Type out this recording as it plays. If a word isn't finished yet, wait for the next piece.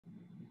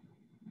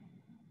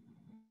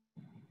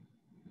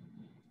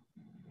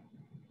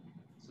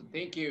So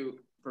thank you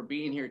for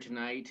being here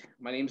tonight.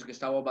 My name is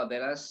Gustavo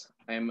Balderas.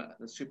 I'm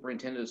the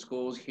superintendent of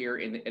schools here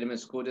in the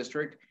Edmonds School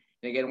District.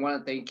 And again, I want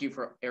to thank you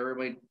for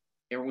everyone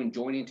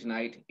joining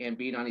tonight and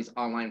being on these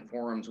online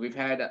forums. We've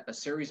had a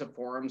series of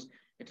forums,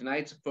 and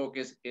tonight's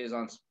focus is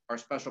on our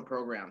special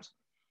programs.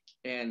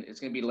 And it's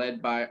going to be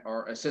led by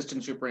our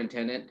assistant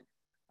superintendent,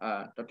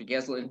 Dr.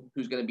 Geslin,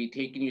 who's going to be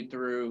taking you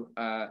through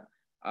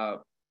a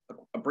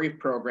brief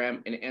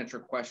program and answer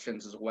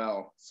questions as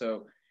well.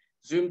 So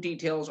Zoom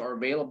details are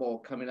available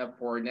coming up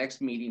for our next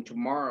meeting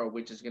tomorrow,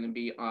 which is going to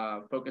be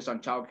focused on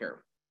childcare,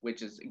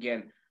 which is,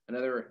 again,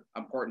 another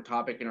important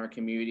topic in our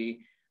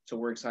community. So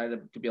we're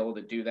excited to be able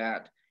to do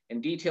that.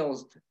 And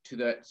details to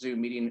that Zoom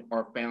meeting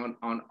are found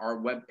on our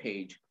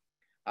webpage.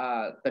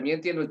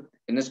 También entiendo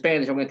in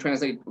Spanish, I'm going to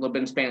translate a little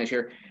bit in Spanish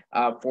here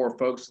for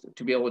folks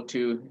to be able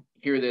to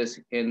hear this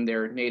in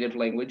their native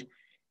language.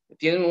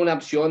 Tienen una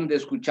opción de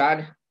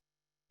escuchar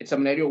el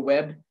seminario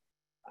web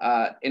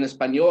en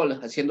español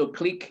haciendo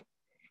clic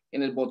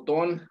en el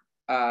botón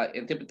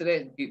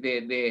intérprete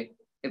de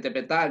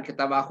interpretar que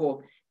está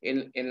abajo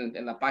en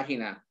la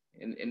página,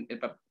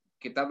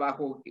 que está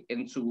abajo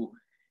en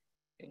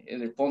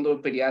el fondo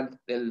inferior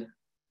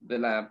de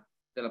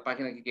la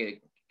página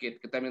que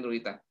está viendo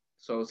ahorita.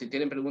 So, si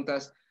tienen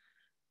preguntas,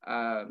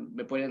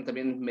 me pueden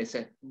también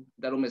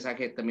dar un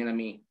mensaje también a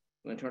mí.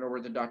 I'm going to turn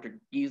over to Dr.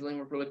 Giesling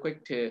really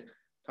quick to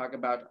talk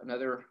about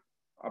another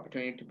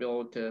opportunity to be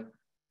able to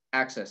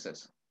access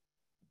this.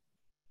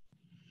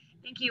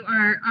 Thank you.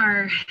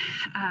 Our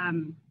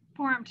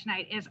forum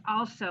tonight is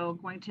also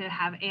going to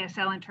have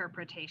ASL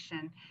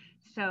interpretation.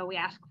 So we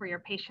ask for your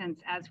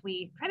patience as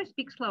we try to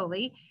speak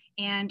slowly,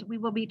 and we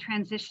will be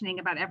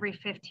transitioning about every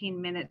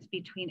 15 minutes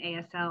between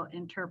ASL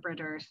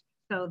interpreters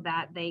so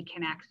that they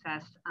can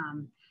access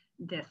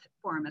this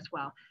forum as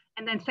well.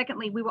 And then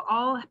secondly, we will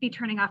all be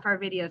turning off our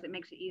videos. It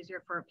makes it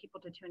easier for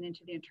people to tune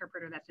into the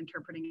interpreter that's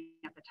interpreting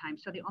at the time.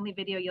 So the only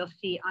video you'll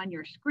see on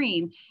your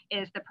screen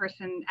is the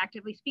person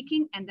actively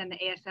speaking and then the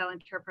ASL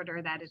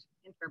interpreter that is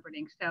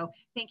interpreting. So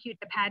thank you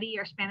to Patty,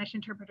 our Spanish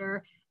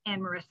interpreter,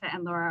 and Marissa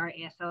and Laura, our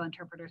ASL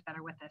interpreters that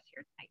are with us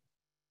here tonight.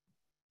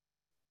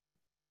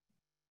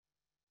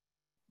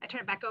 I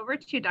turn it back over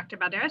to Dr.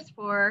 Balderas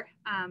for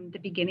the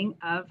beginning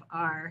of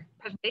our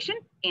presentation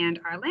and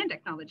our land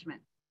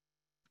acknowledgement.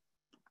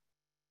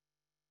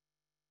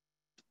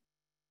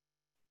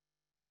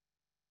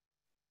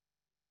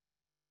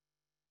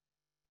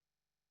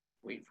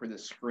 Wait for the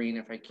screen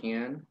if I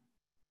can.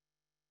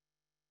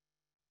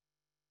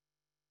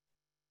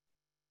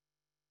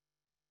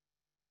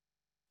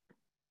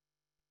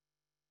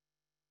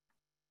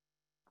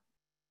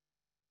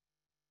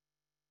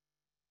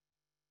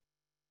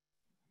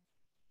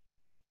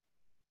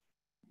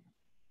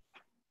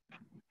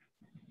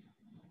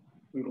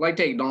 We'd like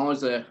to acknowledge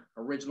the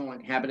original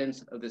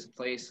inhabitants of this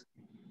place,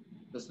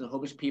 the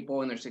Snohomish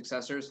people and their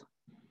successors,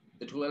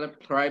 the Tulalip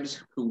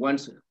tribes who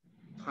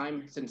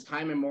since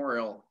time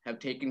immemorial have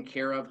taken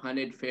care of,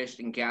 hunted, fished,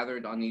 and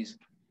gathered on these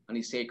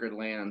sacred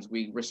lands.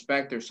 We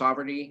respect their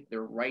sovereignty,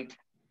 their right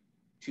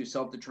to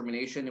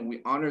self-determination, and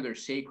we honor their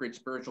sacred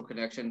spiritual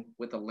connection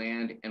with the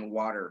land and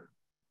water.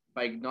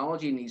 By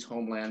acknowledging these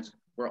homelands,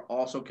 we're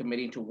also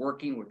committing to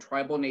working with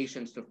tribal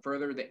nations to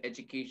further the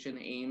education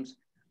aims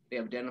they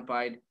have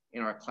identified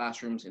in our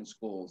classrooms and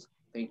schools.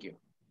 Thank you.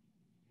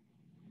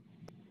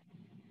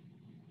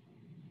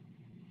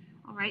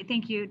 All right,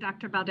 thank you,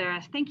 Dr.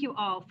 Balderas. Thank you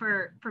all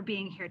for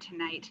being here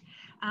tonight.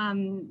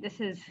 This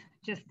has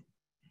just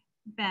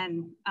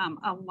been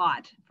a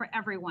lot for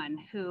everyone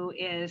who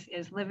is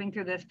living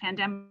through this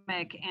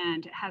pandemic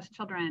and has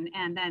children.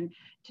 And then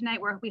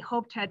tonight we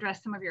hope to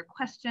address some of your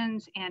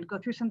questions and go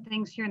through some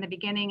things here in the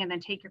beginning and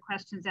then take your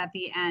questions at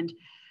the end.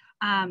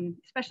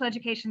 Special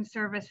education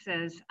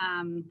services,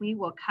 we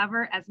will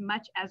cover as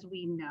much as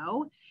we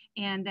know,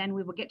 and then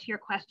we will get to your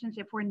questions.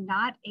 If we're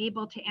not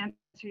able to answer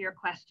your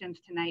questions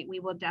tonight, we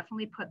will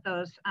definitely put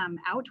those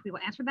out. We will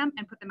answer them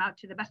and put them out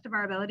to the best of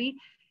our ability.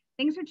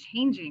 Things are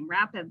changing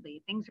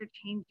rapidly. Things are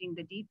changing.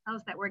 The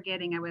details that we're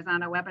getting, I was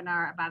on a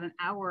webinar about an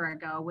hour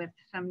ago with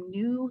some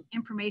new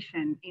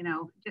information,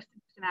 just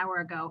an hour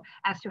ago,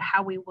 as to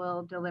how we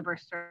will deliver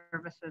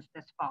services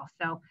this fall.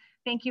 So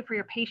thank you for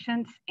your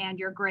patience and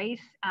your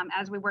grace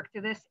as we work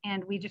through this.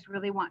 And we just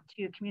really want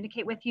to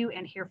communicate with you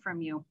and hear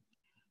from you.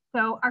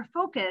 So our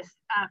focus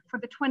for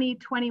the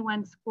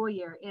 2021 school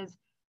year is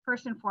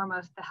first and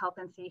foremost the health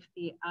and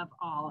safety of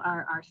all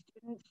our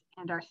students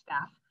and our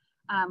staff.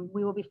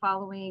 We will be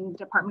following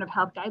Department of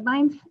Health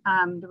guidelines,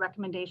 the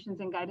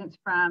recommendations and guidance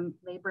from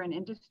Labor and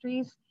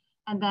Industries,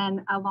 and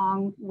then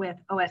along with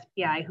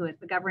OSPI, who is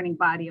the governing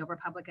body over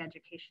public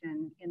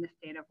education in the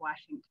state of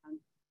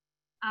Washington.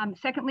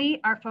 Secondly,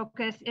 our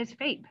focus is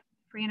FAPE,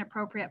 free and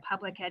appropriate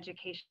public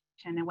education,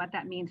 and what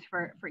that means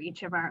for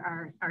each of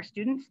our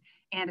students,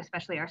 and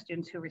especially our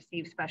students who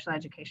receive special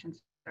education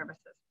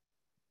services.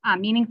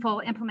 Meaningful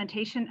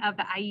implementation of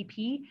the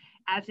IEP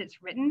as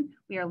it's written.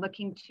 We are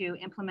looking to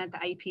implement the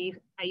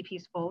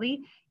IEPs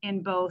fully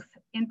in both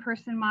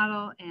in-person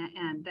model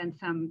and then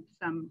some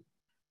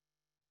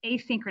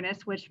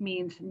asynchronous, which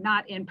means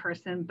not in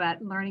person,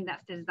 but learning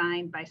that's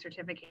designed by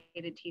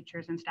certificated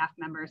teachers and staff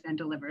members and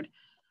delivered.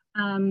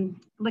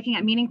 Looking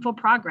at meaningful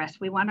progress.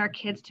 We want our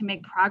kids to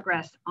make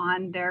progress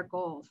on their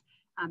goals,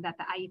 that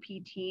the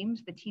IEP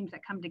teams, the teams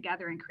that come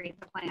together and create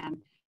the plan,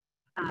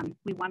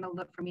 we want to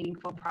look for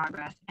meaningful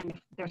progress. And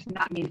if there's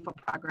not meaningful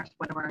progress,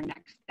 what are our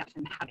next steps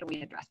and how do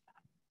we address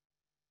that?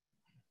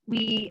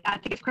 We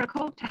think it's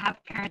critical to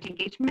have parent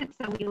engagement.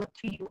 So we look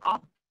to you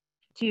all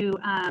to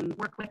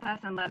work with us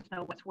and let us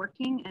know what's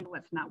working and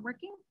what's not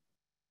working.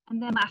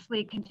 And then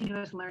lastly,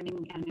 continuous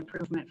learning and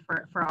improvement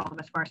for all of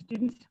us, for our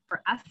students,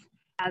 for us,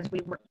 as we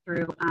work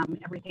through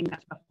everything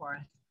that's before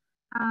us.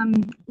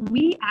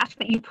 We ask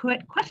that you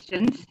put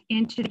questions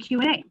into the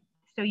Q&A.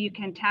 So you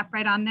can tap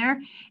right on there.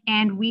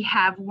 And we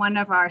have one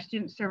of our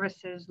student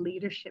services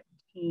leadership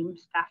team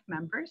staff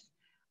members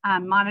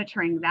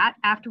monitoring that.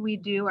 After we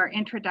do our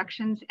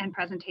introductions and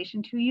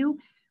presentation to you,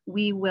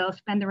 we will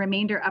spend the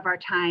remainder of our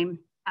time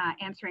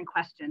answering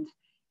questions.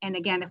 And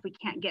again, if we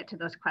can't get to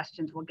those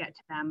questions, we'll get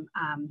to them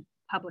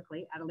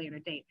publicly at a later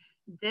date.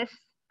 This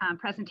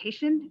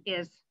presentation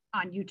is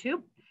on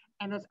YouTube,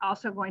 and it's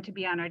also going to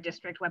be on our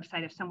district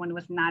website. If someone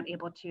was not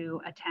able to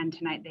attend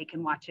tonight, they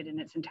can watch it in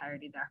its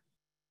entirety there.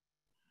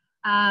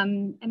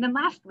 And then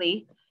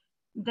lastly,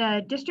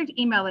 the district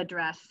email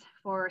address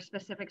for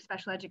specific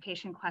special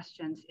education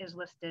questions is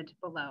listed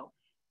below.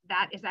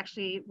 That is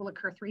actually will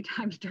occur 3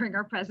 times during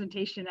our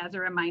presentation as a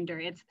reminder.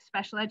 It's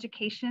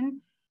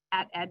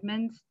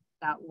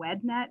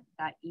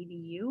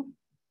specialeducation@edmonds.wednet.edu.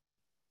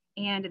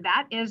 And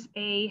that is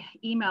a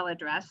email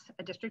address,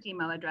 a district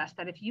email address,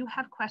 that if you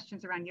have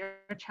questions around your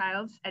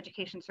child's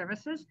education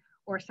services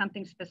or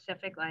something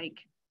specific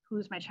like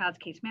who's my child's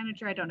case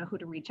manager, I don't know who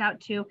to reach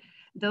out to,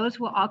 those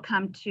will all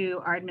come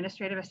to our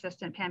administrative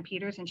assistant, Pam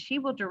Peters, and she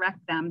will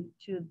direct them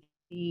to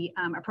the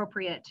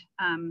appropriate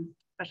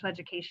special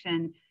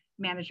education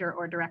manager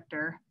or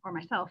director or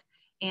myself.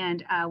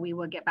 And we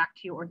will get back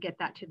to you or get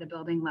that to the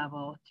building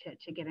level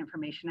to get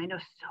information. I know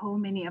so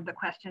many of the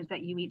questions that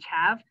you each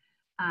have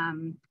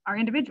are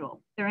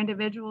individual. They're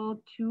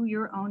individual to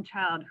your own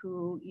child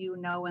who you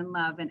know and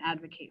love and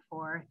advocate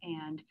for.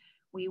 And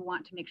we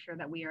want to make sure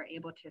that we are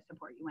able to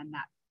support you in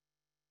that.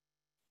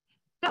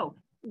 So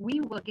we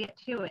will get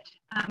to it.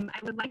 I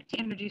would like to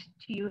introduce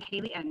to you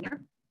Haley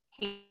Edner.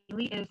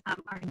 Haley is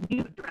our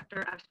new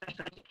Director of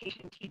Special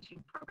Education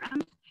Teaching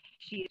Programs.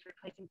 She is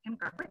replacing Kim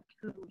Garbrick,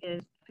 who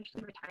is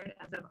officially retired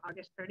as of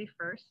August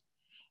 31st.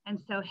 And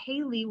so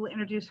Haley will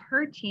introduce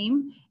her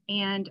team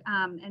and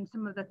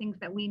some of the things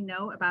that we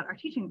know about our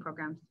teaching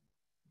programs.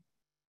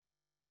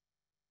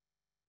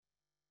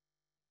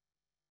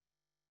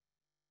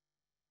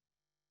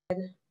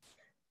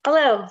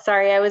 Hello,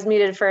 sorry, I was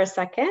muted for a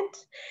second.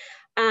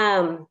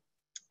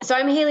 So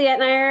I'm Haley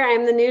Etnier.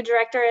 I'm the new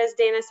director, as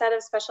Dana said,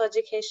 of special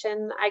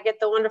education. I get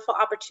the wonderful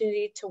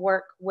opportunity to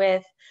work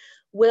with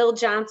Will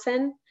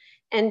Johnson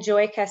and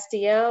Joy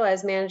Castillo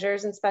as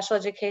managers in special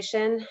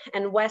education,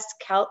 and Wes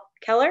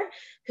Keller,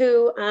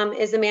 who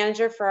is the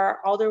manager for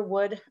our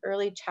Alderwood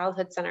Early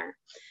Childhood Center,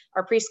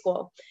 our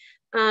preschool.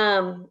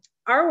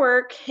 Our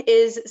work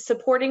is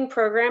supporting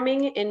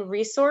programming in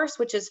Resource,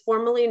 which is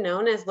formerly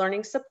known as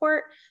Learning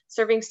Support,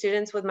 serving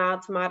students with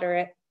mild to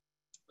moderate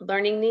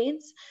learning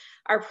needs.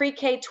 Our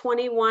Pre-K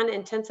 21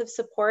 intensive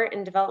support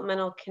and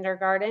developmental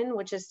kindergarten,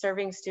 which is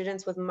serving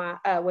students with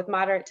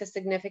moderate to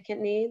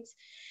significant needs.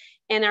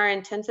 And our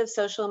intensive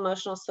social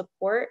emotional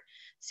support,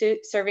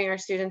 serving our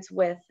students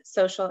with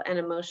social and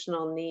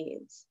emotional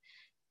needs.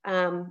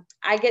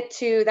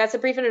 That's a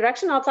brief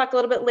introduction. I'll talk a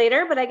little bit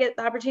later, but I get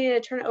the opportunity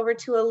to turn it over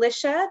to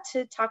Alicia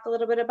to talk a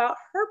little bit about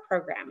her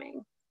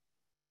programming.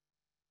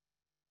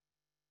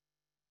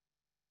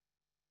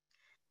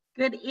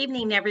 Good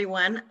evening,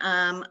 everyone.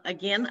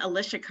 Again,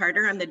 Alicia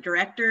Carter. I'm the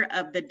director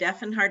of the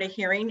Deaf and Hard of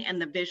Hearing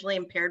and the Visually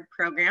Impaired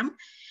program.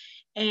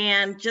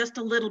 And just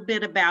a little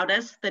bit about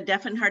us. The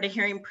Deaf and Hard of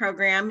Hearing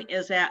program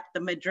is at the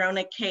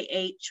Madrona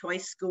K-8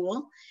 Choice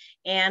School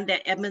and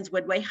at Edmonds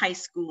Woodway High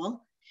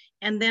School.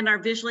 And then our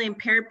visually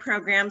impaired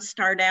programs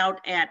start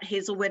out at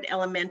Hazelwood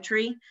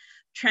Elementary,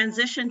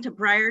 transition to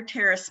Briar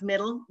Terrace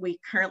Middle. We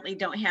currently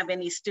don't have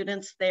any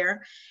students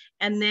there.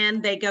 And then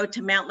they go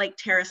to Mount Lake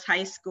Terrace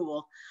High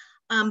School.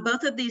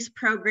 Both of these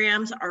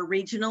programs are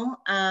regional,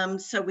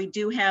 so we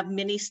do have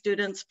many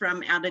students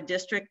from out of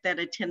district that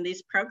attend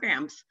these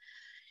programs.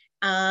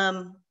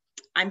 I'm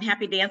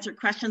happy to answer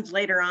questions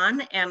later on,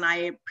 and I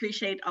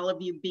appreciate all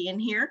of you being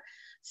here.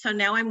 So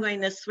now I'm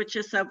going to switch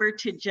us over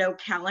to Joe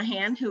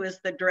Callahan, who is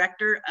the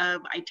Director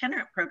of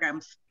Itinerant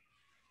Programs.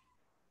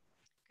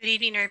 Good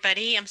evening,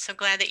 everybody. I'm so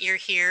glad that you're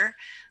here.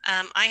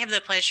 I have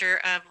the pleasure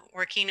of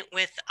working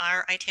with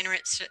our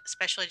Itinerant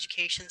Special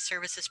Education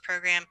Services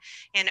program,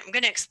 and I'm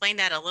going to explain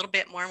that a little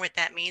bit more what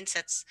that means.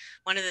 That's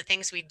one of the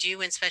things we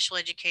do in special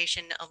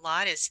education a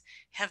lot is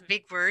have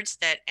big words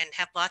and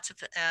have lots of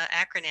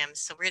acronyms.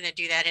 So we're going to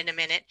do that in a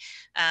minute.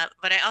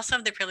 But I also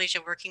have the privilege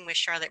of working with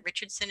Charlotte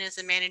Richardson as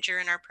a manager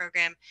in our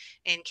program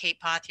and Kate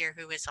Pothier,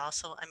 who is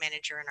also a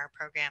manager in our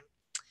program.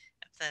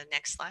 The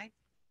next slide.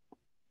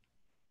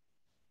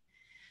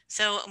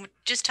 So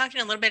just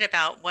talking a little bit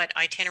about what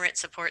itinerant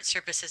support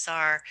services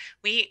are,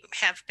 we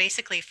have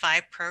basically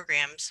 5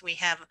 programs. We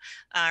have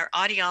our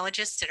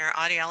audiologists in our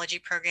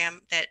audiology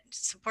program that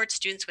supports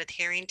students with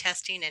hearing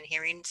testing and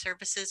hearing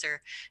services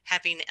or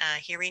having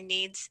hearing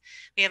needs.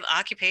 We have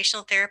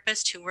occupational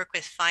therapists who work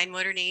with fine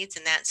motor needs,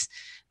 and that's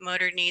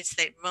motor needs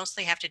that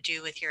mostly have to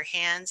do with your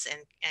hands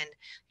and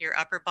your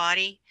upper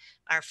body.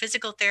 Our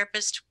physical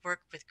therapists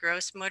work with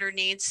gross motor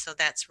needs, so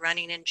that's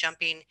running and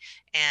jumping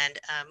and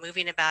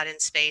moving about in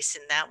space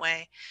in that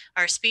way.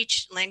 Our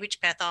speech language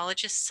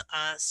pathologists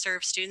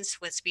serve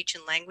students with speech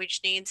and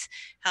language needs,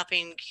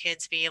 helping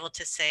kids be able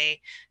to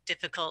say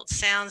difficult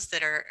sounds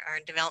that are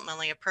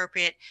developmentally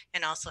appropriate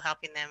and also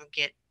helping them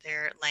get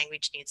their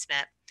language needs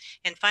met.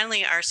 And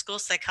finally, our school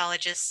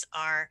psychologists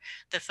are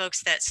the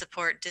folks that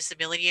support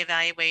disability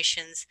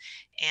evaluations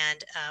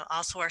and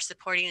also are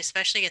supporting,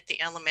 especially at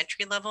the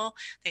elementary level,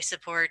 they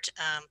support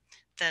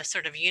the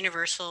sort of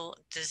universal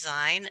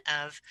design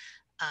of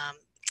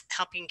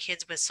helping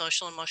kids with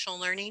social emotional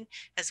learning,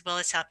 as well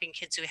as helping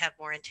kids who have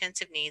more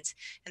intensive needs.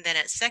 And then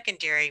at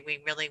secondary,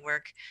 we really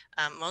work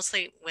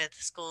mostly with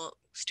school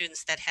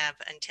students that have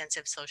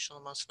intensive social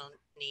emotional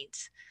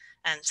needs.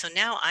 And so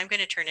now I'm going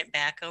to turn it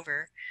back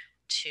over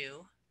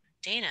to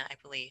Dana, I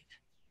believe.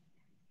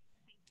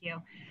 Thank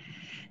you.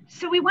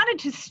 So we wanted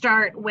to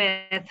start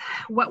with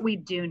what we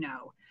do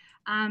know.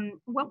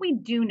 What we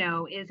do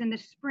know is in the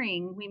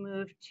spring, we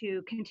moved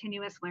to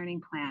continuous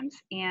learning plans,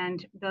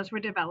 and those were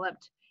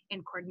developed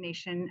in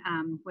coordination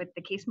with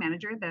the case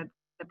manager,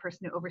 the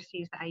person who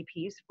oversees the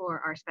IEPs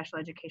for our special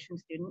education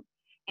students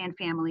and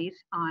families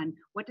on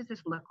what does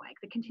this look like.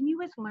 The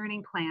continuous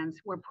learning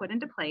plans were put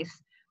into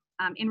place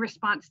in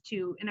response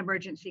to an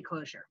emergency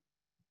closure.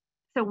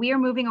 So we are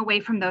moving away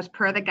from those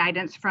per the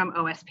guidance from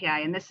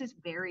OSPI, and this is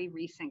very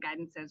recent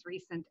guidance, as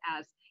recent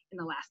as in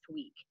the last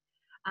week.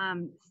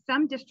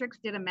 Some districts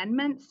did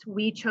amendments.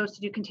 We chose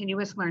to do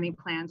continuous learning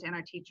plans, and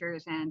our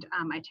teachers and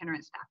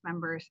itinerant staff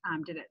members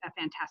did a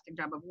fantastic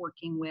job of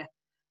working with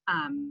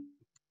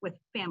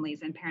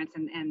families and parents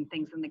and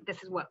things. And like,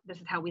 this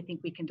is how we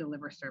think we can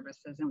deliver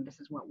services, and this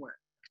is what works.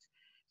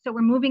 So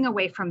we're moving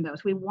away from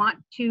those. We want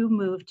to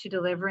move to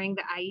delivering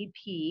the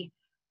IEP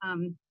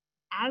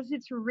as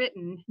it's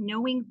written,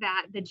 knowing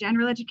that the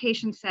general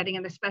education setting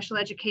and the special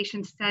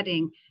education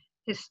setting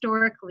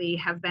historically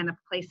have been a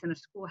place in a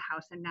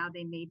schoolhouse, and now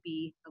they may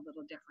be a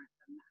little different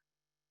than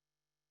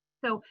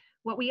that. So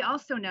what we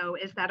also know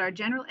is that our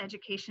general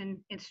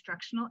education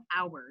instructional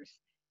hours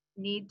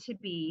need to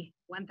be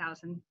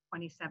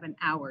 1,027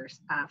 hours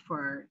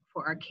for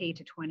our K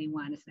to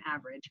 21 as an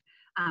average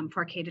for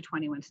our K to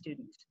 21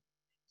 students.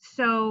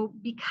 So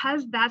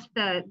because that's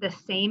the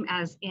same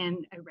as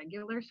in a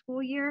regular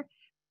school year,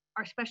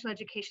 our special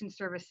education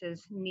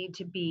services need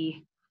to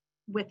be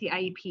with the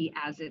IEP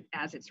as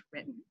it's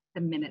written,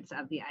 the minutes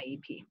of the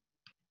IEP.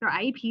 So our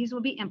IEPs will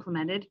be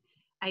implemented.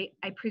 I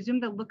presume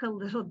they'll look a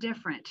little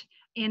different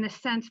in a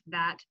sense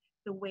that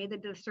the way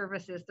that the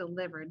service is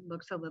delivered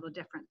looks a little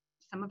different.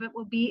 Some of it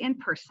will be in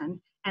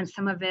person, and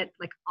some of it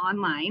like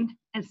online,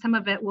 and some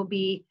of it will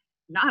be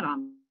not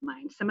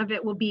online. Some of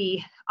it will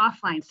be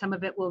offline. Some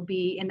of it will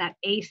be in that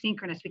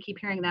asynchronous. We keep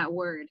hearing that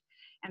word.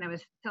 And I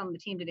was telling the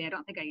team today, I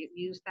don't think I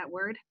used that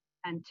word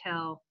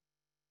until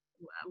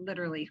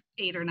literally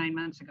 8 or 9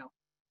 months ago.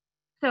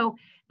 So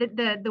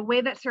the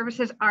way that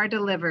services are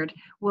delivered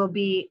will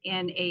be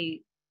in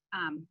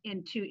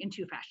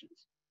two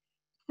fashions.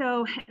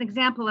 So an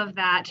example of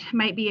that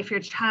might be if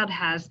your child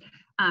has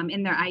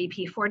in their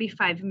IEP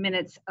 45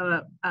 minutes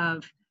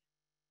of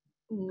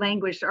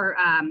language or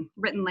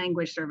written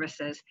language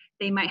services.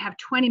 They might have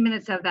 20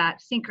 minutes of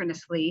that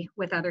synchronously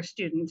with other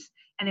students,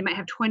 and they might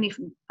have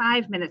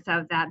 25 minutes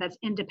of that that's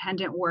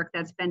independent work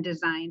that's been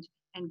designed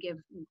and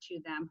given to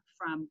them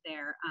from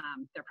their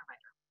provider.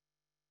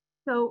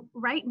 So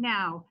right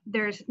now,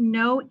 there's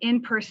no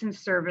in-person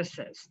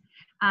services.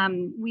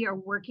 We are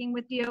working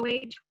with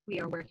DOH, we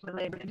are working with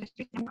labor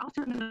industry, and we're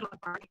also in the middle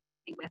of bargaining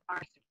with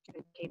our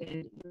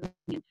certificated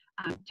union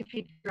to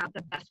figure out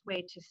the best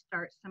way to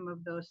start some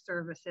of those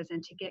services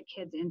and to get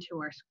kids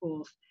into our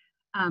schools.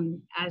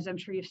 As I'm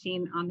sure you've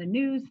seen on the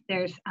news,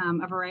 there's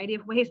a variety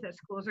of ways that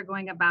schools are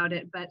going about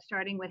it, but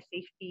starting with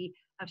safety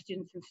of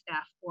students and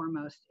staff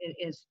foremost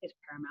is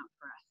paramount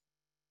for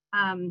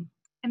us.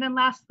 And then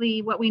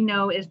lastly, what we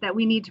know is that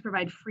we need to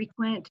provide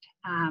frequent,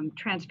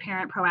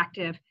 transparent,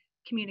 proactive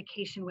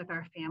communication with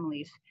our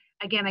families.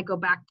 Again, I go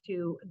back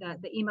to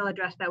the email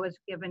address that was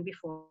given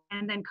before,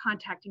 and then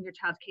contacting your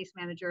child's case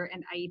manager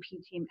and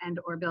IEP team and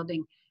or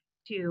building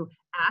to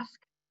ask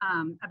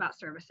about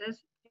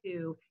services,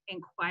 to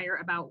inquire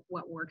about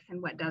what works and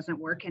what doesn't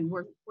work. And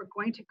we're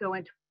going to go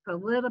into a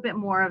little bit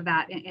more of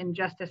that in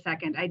just a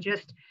second. I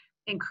just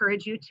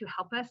encourage you to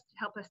help us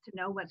to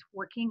know what's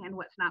working and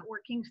what's not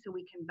working so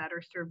we can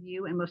better serve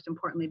you and most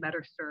importantly,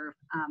 better serve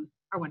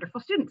our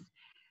wonderful students.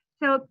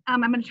 So I'm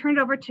going to turn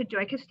it over to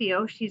Joy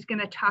Castillo. She's going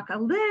to talk a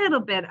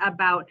little bit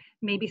about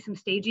maybe some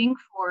staging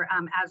for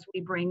as we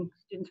bring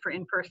students for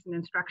in-person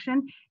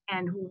instruction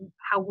and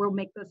how we'll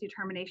make those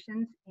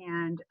determinations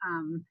and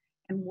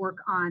work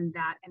on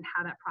that and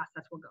how that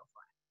process will go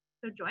for us.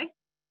 So Joy.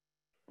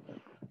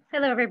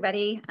 Hello,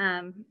 everybody.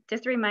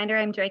 Just a reminder,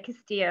 I'm Joy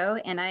Castillo,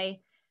 and I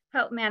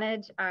help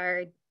manage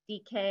our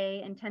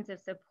DK intensive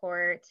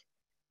support,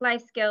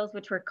 life skills,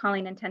 which we're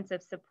calling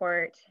intensive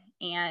support,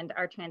 and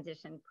our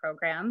transition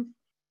programs.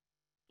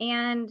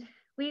 And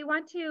we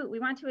want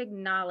to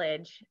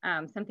acknowledge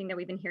something that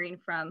we've been hearing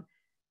from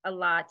a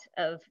lot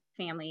of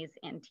families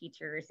and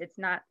teachers. It's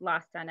not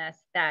lost on us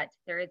that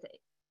there is,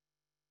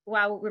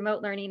 while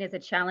remote learning is a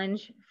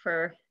challenge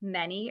for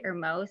many or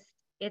most,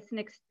 it's an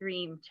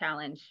extreme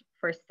challenge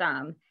for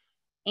some.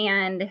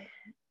 And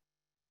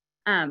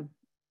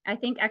I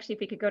think actually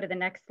if we could go to the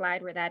next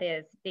slide where that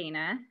is,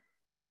 Dana.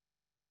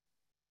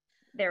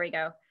 There we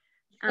go.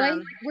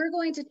 We're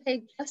going to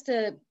take just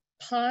a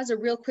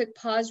real quick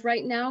pause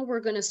right now. We're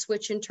going to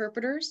switch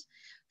interpreters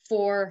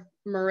for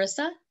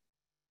Marissa.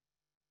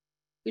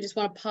 We just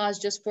want to pause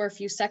just for a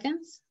few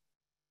seconds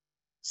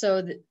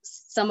so that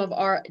some of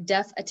our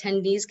deaf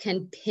attendees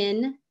can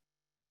pin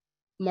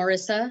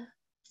Marissa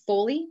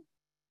Foley.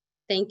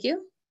 Thank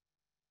you.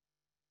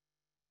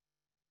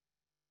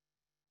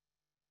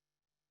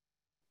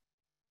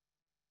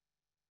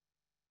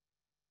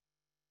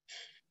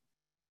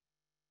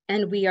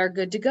 And we are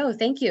good to go.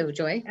 Thank you,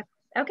 Joy.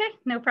 Okay,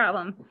 no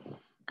problem.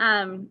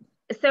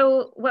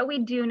 So what we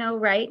do know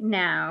right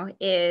now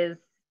is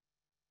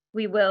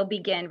we will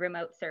begin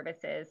remote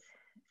services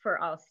for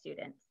all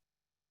students.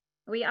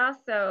 We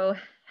also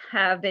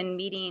have been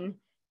meeting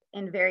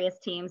in various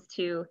teams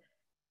to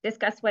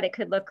discuss what it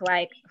could look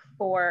like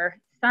for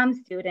some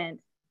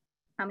students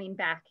coming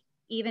back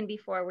even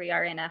before we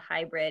are in a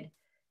hybrid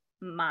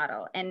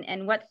model,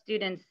 and what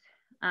students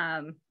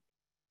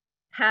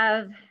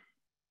have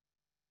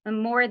a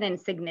more than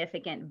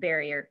significant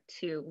barrier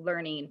to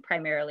learning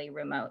primarily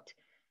remote.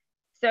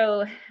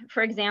 So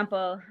for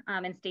example,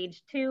 in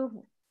stage 2,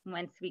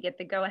 once we get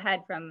the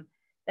go-ahead from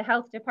the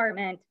health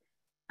department,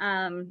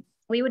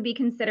 we would be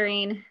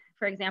considering,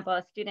 for example,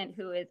 a student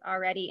who is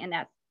already in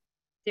that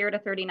 0 to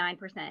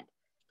 39%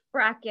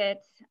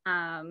 bracket.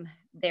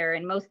 They're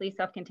in mostly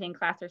self-contained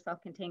class or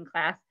self-contained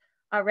class,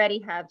 already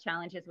have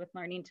challenges with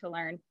learning to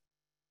learn.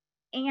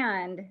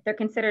 And they're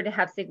considered to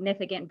have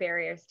significant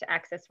barriers to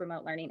access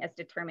remote learning as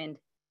determined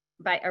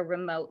by a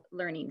remote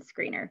learning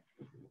screener.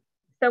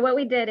 So what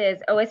we did is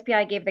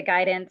OSPI gave the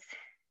guidance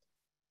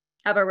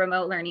of a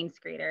remote learning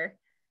screener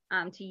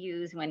to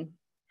use when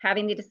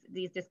having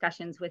these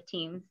discussions with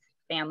teams,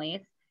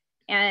 families.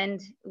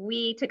 And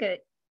we took a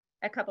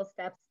couple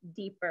steps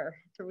deeper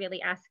to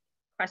really ask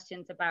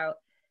questions about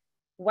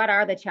what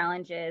are the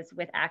challenges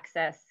with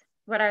access,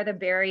 what are the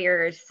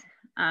barriers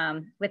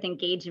with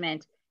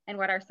engagement, and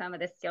what are some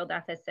of the skill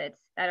deficits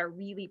that are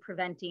really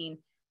preventing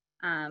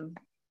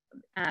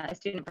a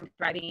student from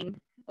thriving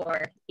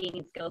or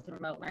gaining skills in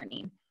remote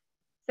learning.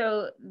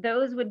 So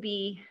those would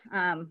be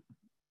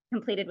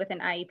completed with an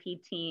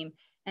IEP team,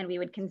 and we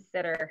would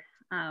consider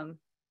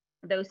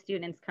those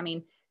students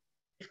coming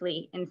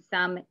briefly in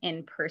some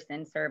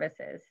in-person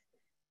services.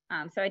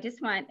 So I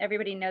just want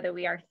everybody to know that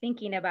we are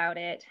thinking about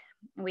it.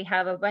 We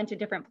have a bunch of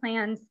different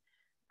plans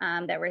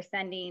that we're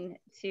sending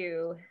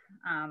to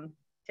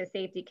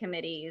safety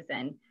committees,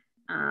 and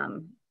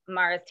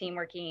Mara's team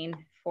working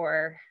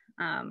for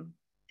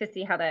to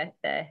see how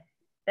the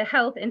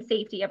health and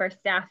safety of our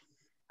staff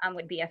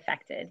would be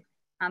affected.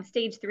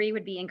 Stage 3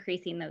 would be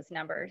increasing those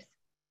numbers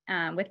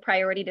with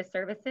priority to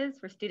services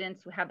for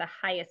students who have the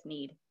highest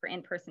need for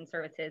in-person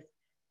services,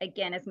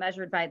 again, as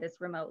measured by this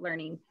remote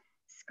learning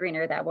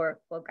screener that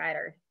will guide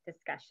our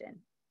discussion.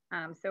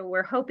 So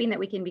we're hoping that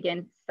we can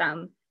begin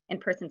some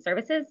in-person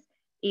services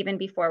even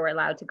before we're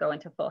allowed to go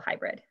into full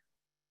hybrid.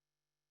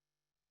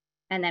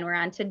 And then we're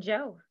on to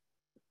Joe.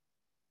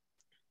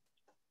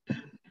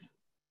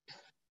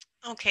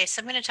 Okay, so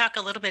I'm going to talk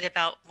a little bit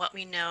about what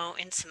we know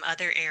in some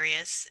other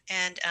areas.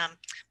 And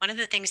one of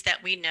the things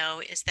that we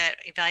know is that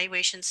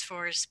evaluations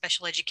for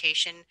special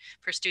education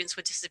for students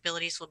with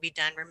disabilities will be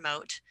done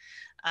remote.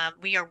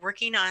 We are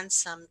working on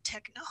some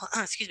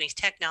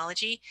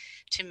technology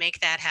to make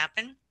that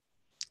happen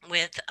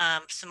with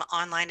some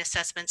online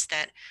assessments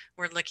that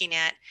we're looking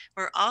at.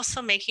 We're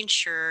also making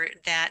sure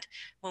that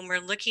when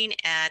we're looking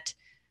at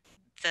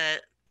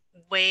the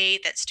way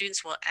that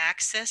students will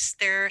access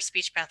their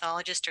speech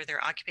pathologist or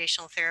their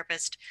occupational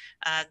therapist,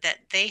 that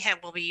they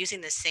will be using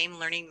the same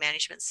learning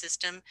management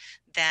system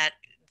that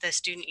the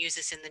student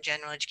uses in the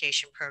general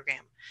education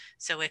program.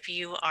 So if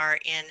you are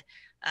in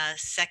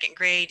second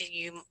grade,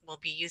 you will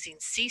be using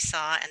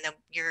Seesaw, and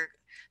your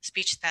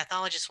speech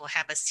pathologist will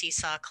have a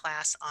Seesaw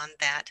class on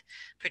that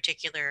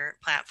particular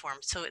platform.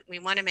 So we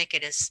want to make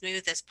it as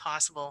smooth as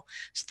possible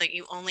so that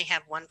you only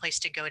have one place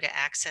to go to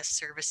access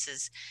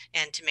services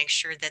and to make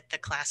sure that the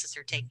classes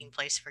are taking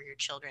place for your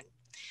children.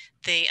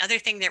 The other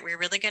thing that we're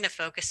really going to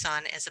focus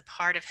on as a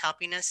part of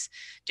helping us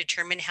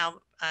determine how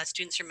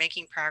students are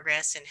making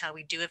progress and how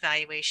we do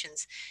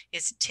evaluations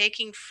is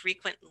taking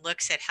frequent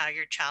looks at how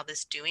your child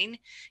is doing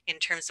in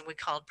terms of what we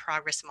call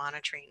progress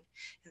monitoring.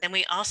 And then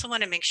we also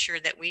want to make sure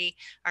that we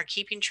are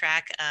keeping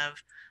track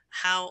of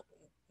how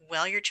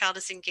well your child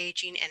is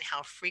engaging and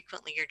how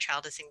frequently your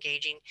child is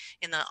engaging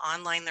in the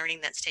online learning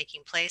that's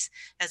taking place,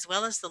 as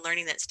well as the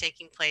learning that's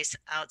taking place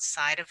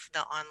outside of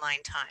the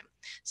online time.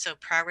 So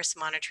progress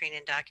monitoring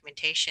and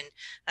documentation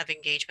of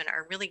engagement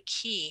are really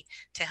key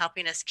to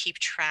helping us keep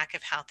track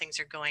of how things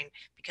are going,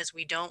 because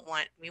we do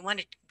want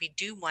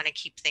to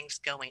keep things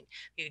going.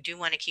 We do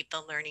want to keep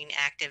the learning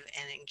active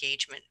and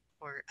engagement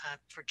for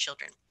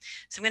children.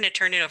 So I'm going to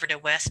turn it over to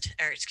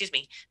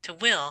to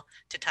Will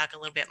to talk a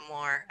little bit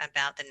more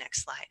about the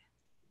next slide.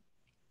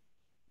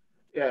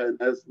 Yeah,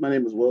 as my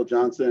name is Will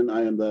Johnson,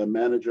 I am the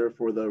manager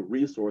for the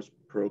resource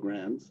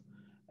programs.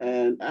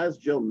 And as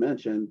Joe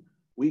mentioned,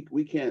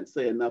 we can't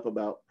say enough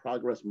about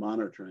progress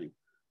monitoring.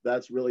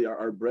 That's really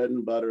our bread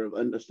and butter of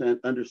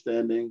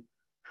understanding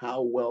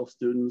how well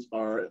students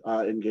are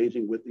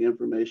engaging with the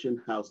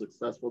information, how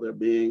successful they're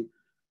being,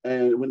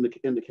 and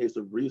in the case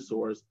of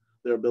resource,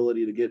 their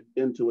ability to get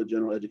into a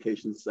general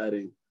education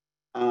setting.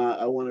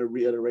 I want to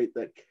reiterate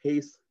that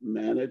case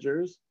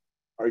managers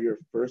are your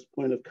first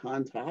point of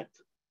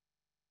contact.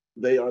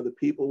 They are the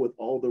people with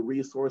all the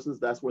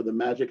resources. That's where the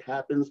magic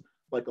happens,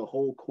 like a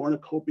whole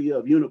cornucopia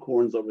of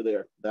unicorns over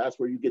there. That's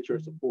where you get your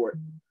support.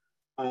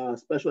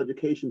 Special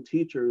education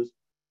teachers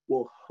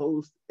will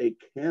host a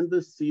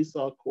Canvas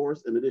Seesaw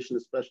course in addition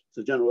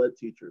to general ed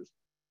teachers.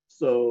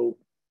 So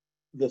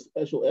the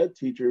special ed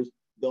teachers,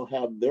 they'll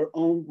have their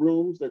own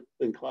rooms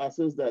in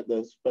classes that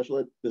the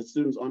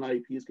students on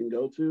IEPs can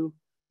go to,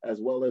 as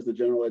well as the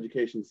general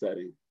education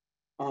setting.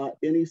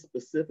 Any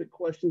specific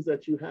questions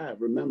that you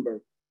have,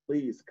 remember,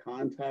 please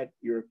contact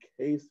your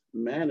case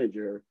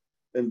manager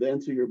and then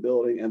to your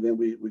building, and then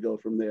we go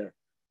from there.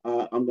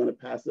 I'm going to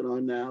pass it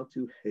on now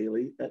to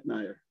Haley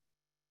Etnier.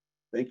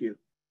 Thank you.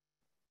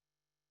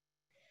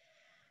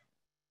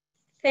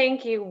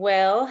 Thank you,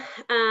 Will.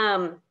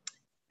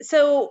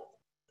 So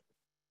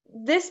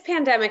this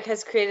pandemic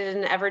has created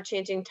an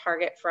ever-changing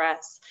target for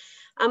us.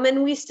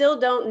 And we still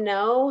don't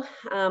know,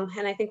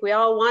 and I think we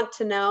all want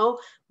to know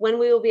when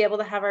we will be able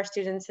to have our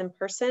students in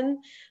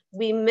person.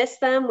 We miss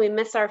them, we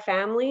miss our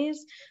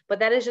families, but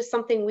that is just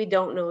something we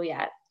don't know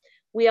yet.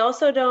 We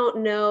also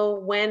don't know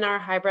when our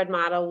hybrid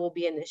model will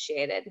be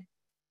initiated.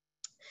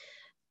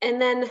 And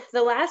then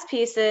the last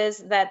piece is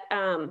that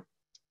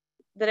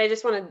that I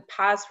just want to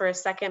pause for a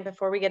second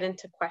before we get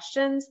into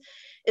questions,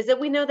 is that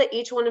we know that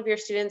each one of your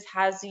students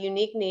has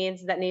unique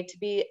needs that need to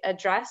be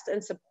addressed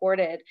and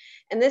supported.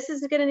 And this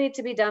is going to need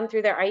to be done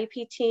through their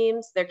IEP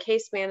teams, their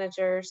case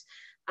managers,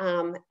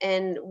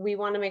 and we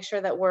want to make sure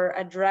that we're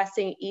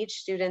addressing each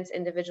student's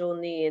individual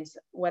needs,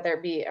 whether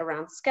it be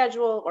around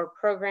schedule or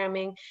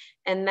programming.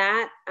 And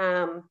that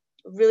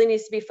really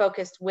needs to be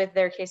focused with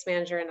their case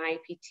manager and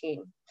IEP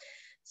team.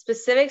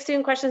 Specific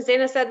student questions,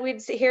 Dana said we'd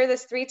hear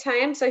this 3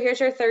 times, so here's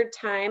your 3rd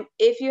time.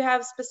 If you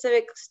have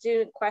specific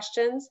student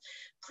questions,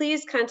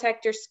 please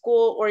contact your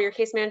school or your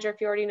case manager if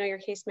you already know your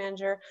case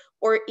manager,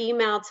 or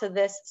email to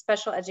this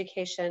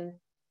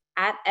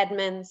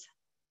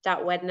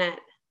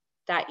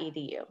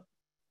specialeducation@edmonds.wednet.edu.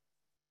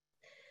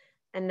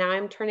 And now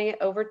I'm turning it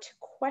over to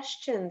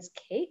questions,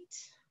 Kate.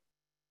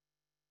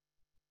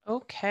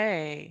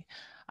 Okay.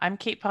 I'm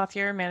Kate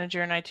Pothier,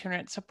 Manager in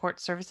Itinerant Support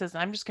Services.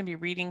 I'm just going to be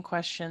reading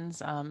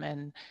questions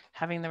and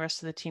having the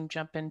rest of the team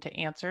jump in to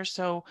answer.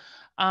 So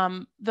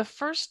the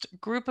first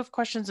group of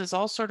questions is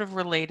all sort of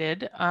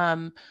related.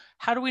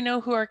 How do we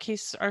know who our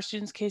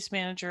student's case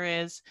manager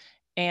is?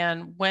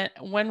 And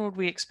when would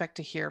we expect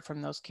to hear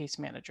from those case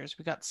managers?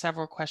 We got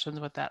several questions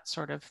with that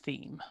sort of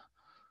theme.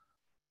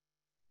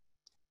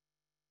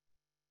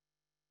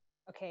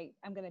 Okay,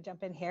 I'm going to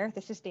jump in here.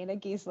 This is Dana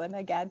Giesland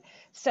again.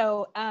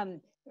 So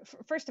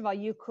first of all,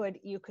 you could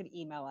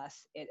email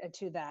us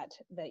to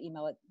the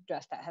email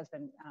address that has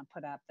been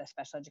put up, the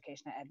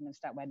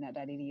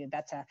specialeducation@edmonds.wednet.edu.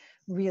 That's a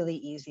really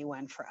easy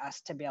one for us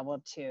to be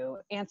able to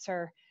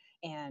answer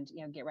and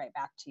get right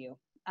back to you.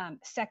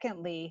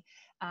 Secondly,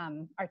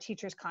 our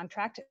teachers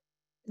contract,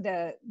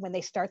 when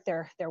they start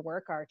their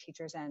work, our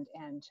teachers and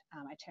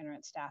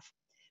itinerant staff,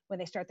 when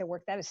they start their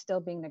work, that is still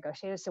being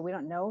negotiated. So we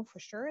don't know for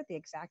sure the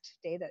exact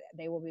day that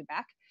they will be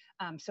back.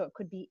 So it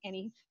could be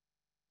any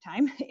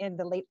time in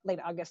the late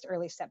August,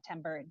 early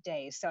September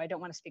days. So I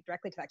don't want to speak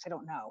directly to that because I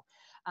don't know.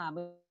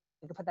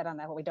 We can put that on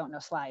that what we don't know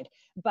slide.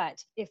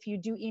 But if you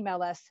do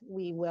email us,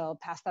 we will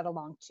pass that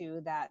along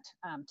to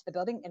the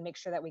building and make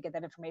sure that we get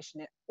that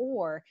information.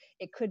 Or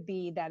it could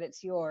be that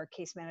it's your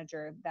case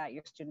manager that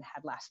your student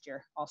had last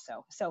year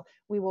also. So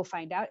we will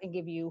find out and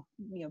give you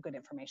good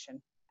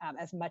information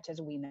as much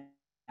as we know.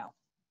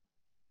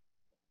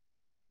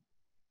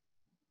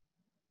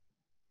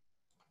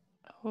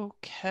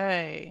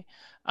 Okay.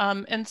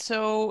 And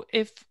so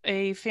if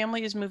a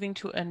family is moving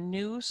to a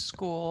new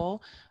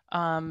school,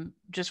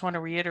 just want to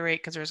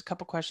reiterate, because there's a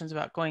couple questions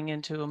about going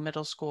into a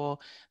middle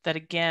school, that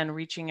again,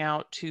 reaching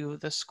out to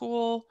the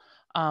school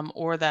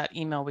or that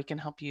email, we can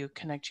help you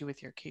connect you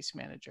with your case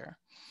manager.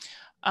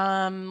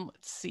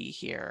 Let's see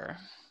here.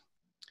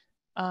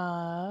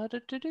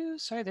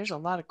 Sorry, there's a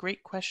lot of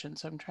great questions.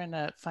 So I'm trying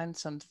to find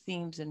some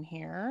themes in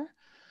here.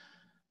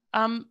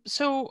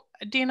 So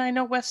Dean, I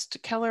know West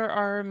Keller,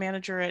 our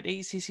manager at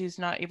AECC, is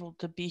not able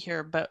to be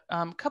here, but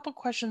a couple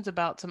questions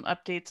about some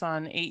updates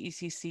on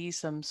AECC,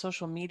 some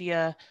social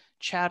media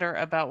chatter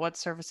about what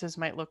services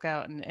might look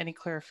out, and any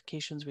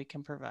clarifications we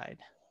can provide.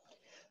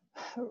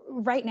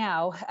 Right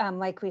now,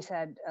 like we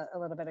said a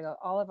little bit ago,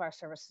 all of our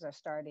services are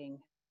starting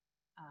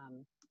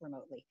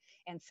remotely.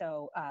 And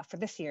so for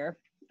this year,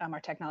 our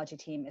technology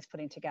team is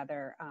putting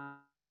together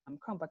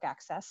Chromebook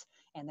access,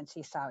 and then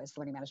Seesaw is the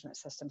learning management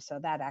system. So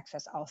that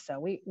access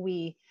also,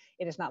 it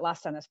is not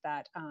lost on us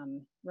that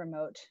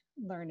remote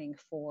learning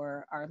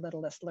for our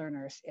littlest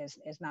learners is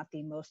not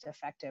the most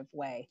effective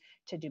way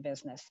to do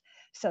business.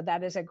 So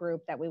that is a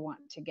group that we want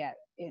to get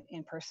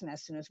in person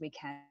as soon as we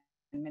can.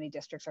 And many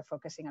districts are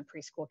focusing on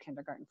preschool,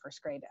 kindergarten,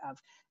 first grade of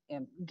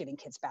getting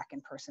kids back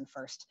in person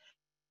first.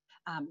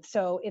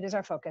 So it is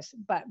our focus,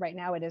 but right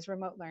now it is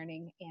remote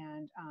learning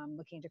and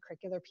looking into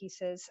curricular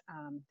pieces.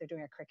 They're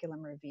doing a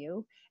curriculum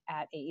review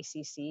at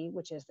AECC,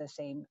 which is the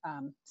same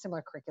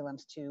similar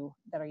curriculums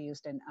that are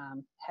used in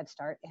Head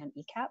Start and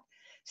ECAP.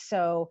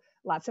 So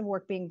lots of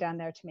work being done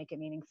there to make it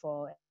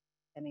meaningful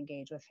and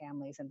engage with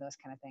families and those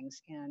kind of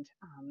things. And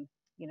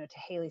you know, to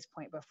Haley's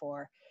point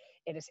before,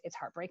 it's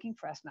heartbreaking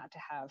for us not to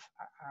have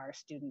our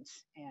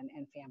students and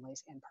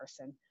families in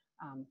person.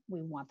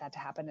 We want that to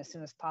happen as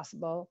soon as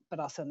possible, but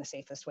also in the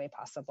safest way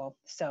possible.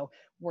 So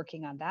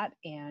working on that.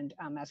 And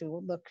as we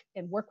will look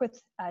and work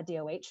with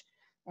DOH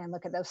and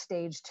look at those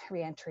staged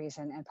reentries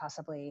and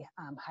possibly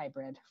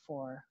hybrid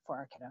for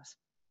our kiddos.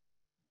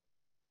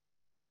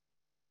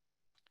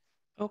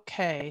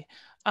 Okay,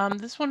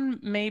 this one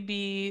may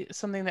be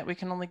something that we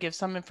can only give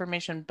some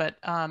information, but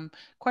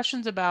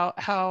questions about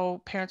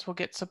how parents will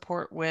get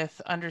support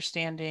with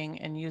understanding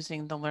and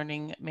using the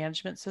learning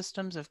management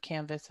systems of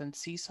Canvas and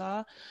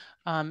Seesaw,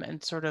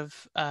 and sort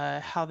of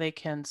how they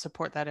can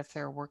support that if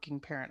they're a working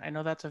parent. I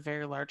know that's a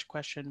very large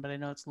question, but I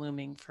know it's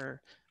looming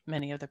for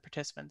many of the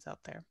participants out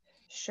there.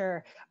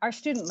 Sure. Our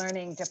student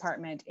learning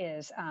department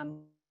is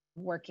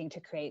working to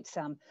create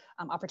some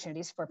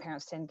opportunities for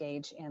parents to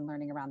engage in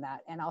learning around that,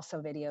 and also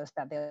videos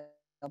that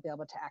they'll be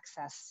able to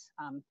access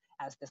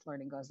as this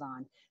learning goes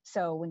on.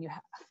 So when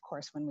of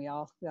course, when we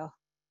all,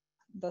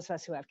 those of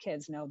us who have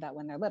kids know that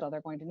when they're little,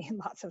 they're going to need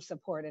lots of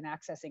support in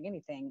accessing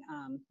anything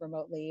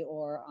remotely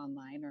or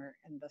online or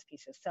in those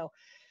pieces. So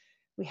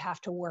we have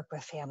to work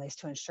with families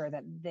to ensure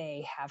that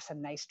they have some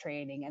nice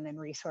training and then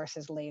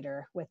resources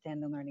later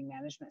within the learning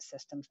management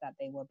systems that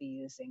they will be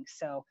using.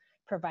 So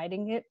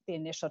providing the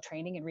initial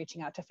training and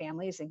reaching out to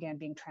families, again,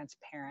 being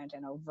transparent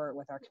and overt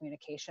with our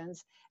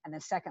communications. And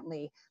then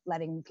secondly,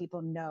 letting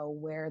people know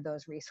where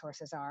those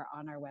resources are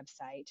on our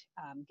website,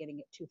 getting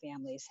it to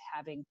families,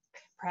 having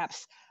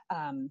perhaps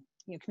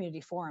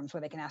community forums where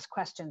they can ask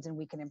questions and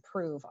we can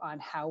improve on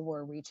how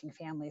we're reaching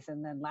families.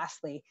 And then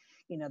lastly,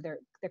 there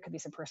could be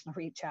some personal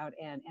reach out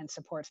and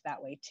supports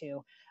that way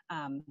too.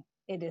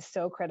 It is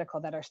so critical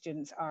that our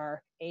students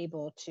are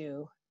able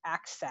to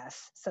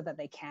access so that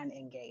they can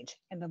engage,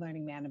 and the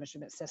learning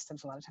management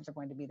systems a lot of times are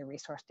going to be the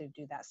resource to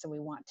do that. So we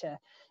want to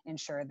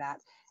ensure that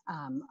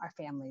our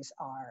families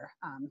are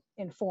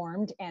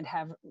informed and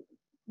have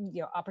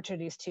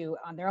opportunities to,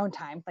 on their own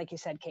time, like you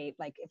said, Kate,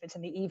 like if it's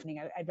in the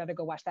evening, I'd rather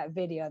go watch that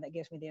video that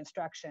gives me the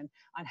instruction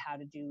on how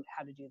to do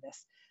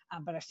this.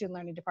 But our student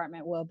learning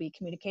department will be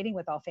communicating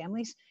with all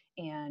families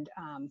and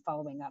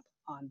following up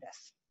on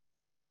this.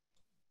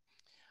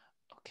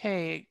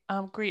 Okay,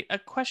 great. A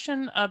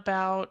question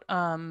about,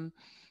 and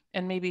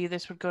maybe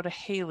this would go to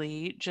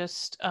Haley,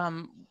 just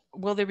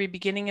will there be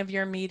beginning of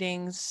year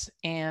meetings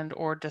and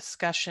or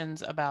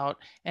discussions about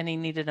any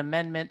needed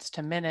amendments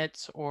to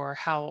minutes or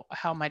how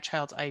my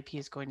child's IEP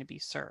is going to be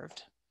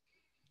served?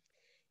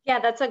 Yeah,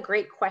 that's a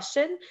great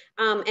question.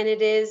 And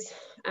it is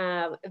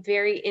a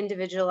very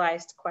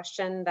individualized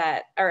question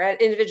or an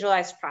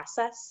individualized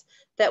process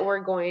that we're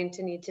going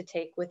to need to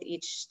take with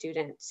each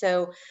student.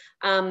 So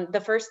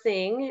the first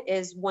thing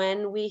is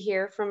when we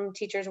hear from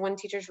teachers, when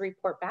teachers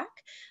report back,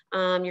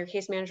 your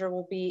case manager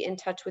will be in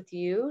touch with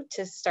you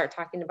to start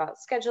talking about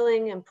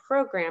scheduling and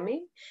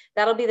programming.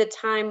 That'll be the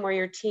time where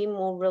your team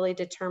will really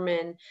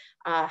determine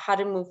how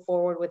to move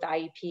forward with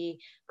IEP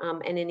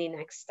and any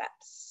next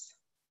steps.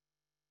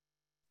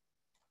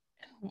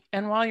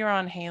 And while you're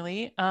on,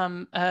 Haley,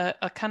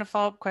 a kind of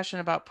follow-up question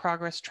about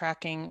progress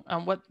tracking,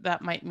 what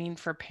that might mean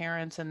for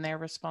parents and their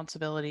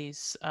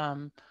responsibilities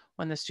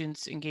when the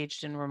student's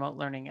engaged in remote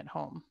learning at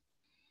home.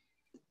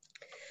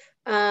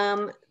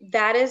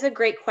 That is a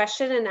great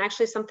question, and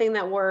actually something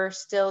that we're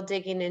still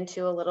digging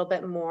into a little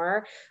bit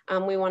more.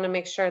 We want to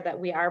make sure that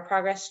we are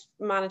progress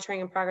monitoring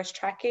and progress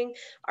tracking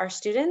our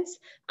students,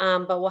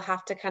 but we'll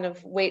have to kind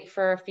of wait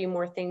for a few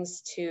more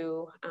things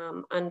to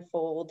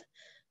unfold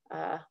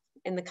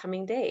in the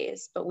coming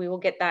days, but we will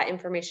get that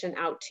information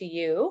out to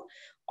you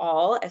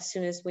all as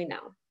soon as we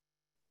know.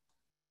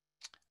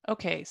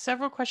 Okay,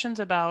 several questions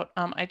about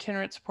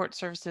itinerant support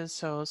services,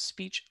 so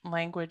speech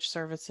language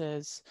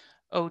services,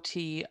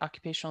 OT,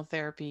 occupational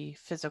therapy,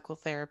 physical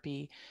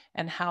therapy,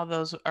 and how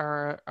those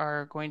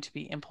are going to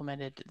be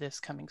implemented this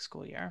coming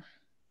school year.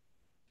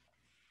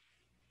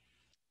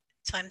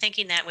 So I'm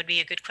thinking that would be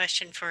a good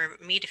question for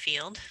me to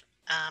field.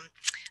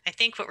 I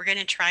think what we're going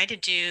to try to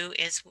do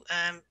is,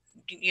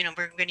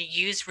 we're going to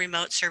use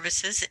remote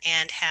services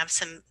and have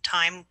some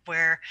time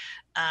where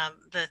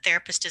the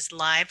therapist is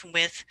live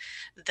with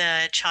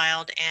the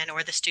child and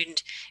or the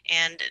student,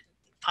 and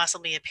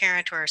possibly a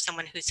parent or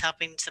someone who's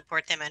helping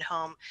support them at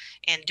home,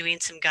 and doing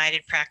some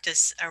guided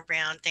practice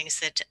around things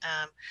that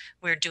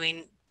we're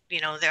doing.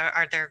 There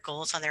are their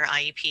goals on their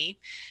IEP.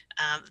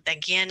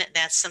 Again,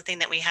 that's something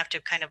that we have to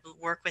kind of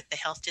work with the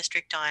health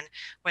district on,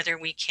 whether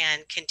we can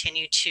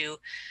continue to,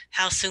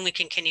 how soon we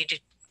can continue to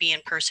be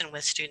in person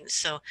with students.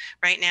 So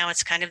right now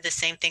it's kind of the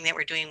same thing that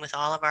we're doing with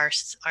all of our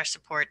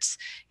supports,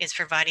 is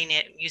providing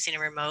it using a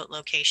remote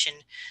location,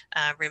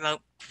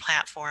 remote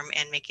platform,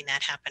 and making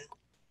that happen.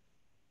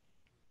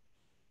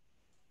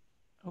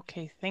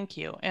 Okay, thank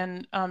you.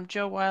 And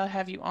Joe, while I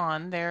have you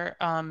on, there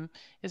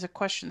is a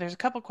question. There's a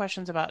couple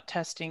questions about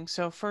testing.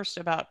 So first,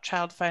 about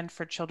Child Find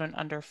for children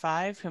under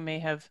 5 who may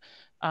have,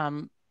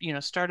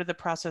 started the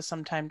process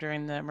sometime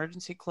during the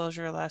emergency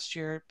closure last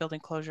year,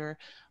 building closure,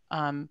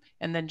 and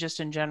then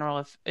just in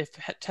general, if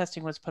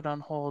testing was put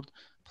on hold,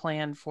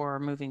 plan for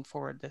moving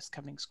forward this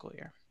coming school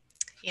year.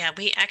 Yeah,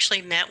 we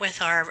actually met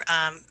with our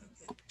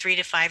 3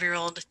 to 5 year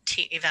old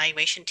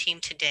evaluation team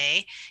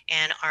today,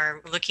 and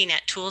are looking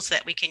at tools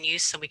that we can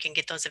use so we can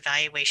get those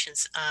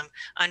evaluations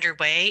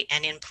underway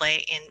and in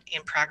play,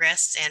 in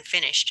progress and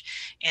finished.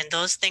 And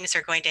those things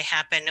are going to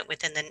happen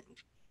within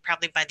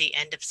probably by the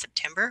end of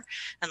September,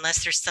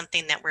 unless there's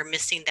something that we're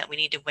missing that we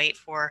need to wait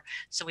for.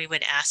 So we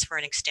would ask for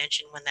an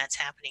extension when that's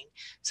happening.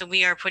 So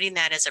we are putting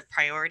that as a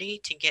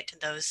priority to get to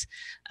those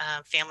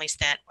families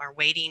that are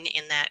waiting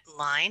in that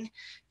line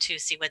to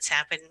see what's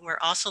happened. We're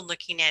also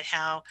looking at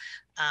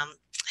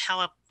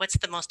what's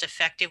the most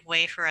effective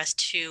way for us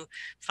to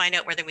find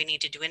out whether we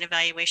need to do an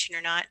evaluation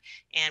or not.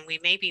 And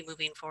we may be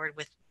moving forward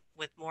with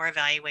more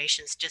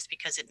evaluations, just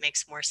because it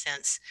makes more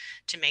sense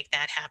to make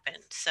that happen.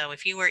 So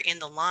if you were in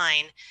the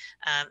line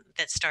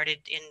that started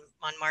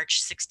on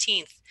March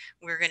 16th,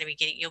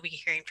 you'll be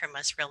hearing from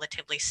us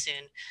relatively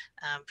soon,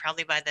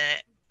 probably by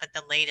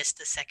the latest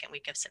the second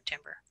week of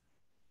September.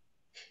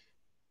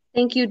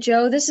 Thank you,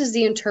 Joe. This is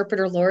the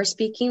interpreter, Laura,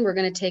 speaking. We're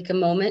going to take a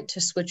moment to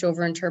switch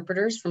over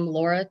interpreters from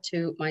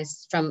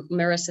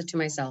Marissa to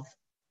myself.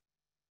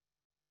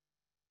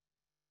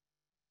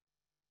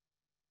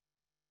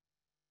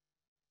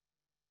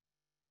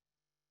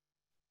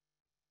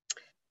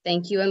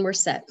 Thank you, and we're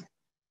set.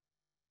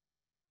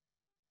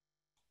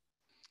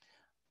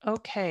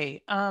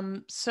 Okay,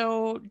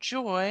 so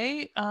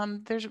Joy,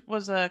 there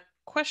was a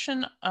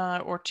question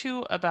or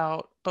two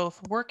about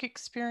both work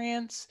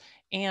experience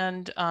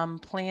and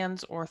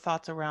plans or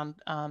thoughts around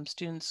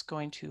students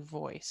going to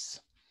Voice.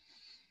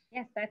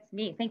 Yes, that's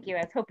me. Thank you. I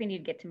was hoping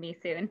you'd get to me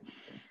soon.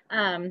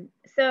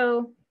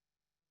 So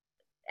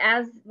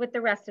as with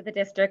the rest of the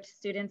district,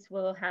 students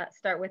will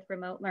start with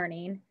remote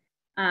learning.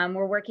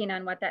 We're working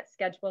on what that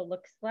schedule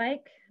looks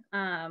like,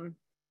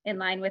 in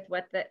line with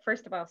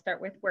first of all, start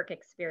with work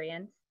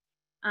experience.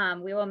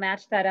 We will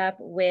match that up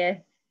with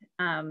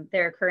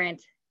their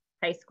current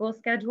high school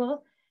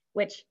schedule,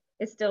 which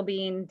is still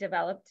being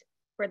developed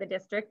for the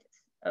district.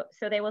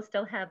 So they will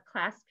still have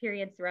class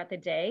periods throughout the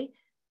day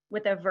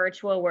with a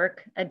virtual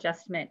work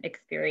adjustment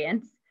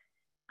experience.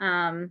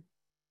 And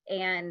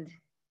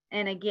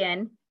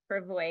again, for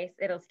Voice,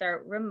 it'll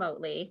start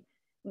remotely.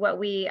 What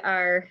we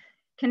are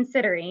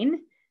considering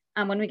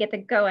when we get the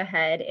go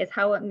ahead is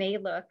how it may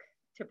look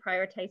to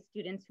prioritize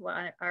students who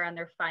are on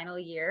their final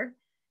year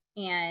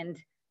and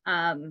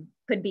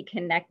could be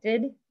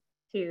connected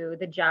to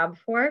the job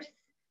force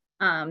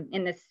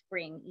in the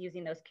spring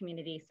using those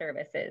community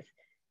services.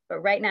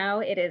 But right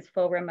now it is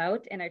full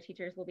remote, and our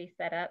teachers will be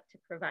set up to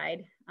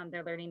provide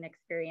their learning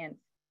experience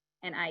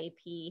and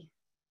IEP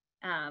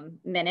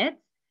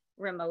minutes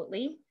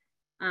remotely.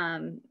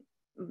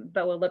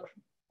 But we'll look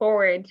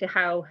forward to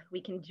how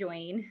we can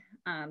join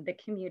the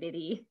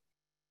community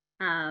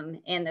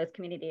and those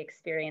community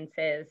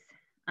experiences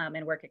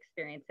and work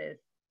experiences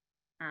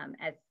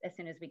as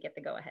soon as we get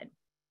the go ahead.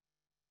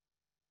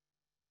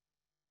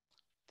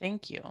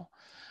 Thank you.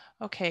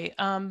 Okay,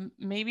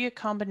 maybe a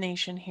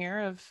combination here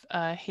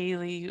of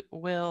Haley,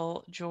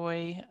 Will,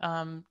 Joy,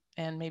 and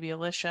maybe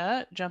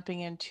Alicia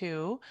jumping in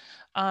too.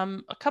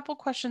 A couple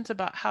questions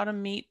about how to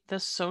meet the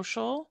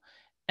social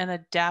and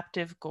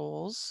adaptive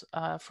goals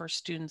for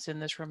students in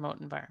this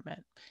remote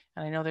environment.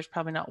 And I know there's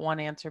probably not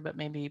one answer, but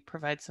maybe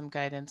provide some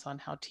guidance on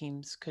how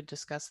teams could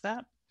discuss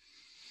that.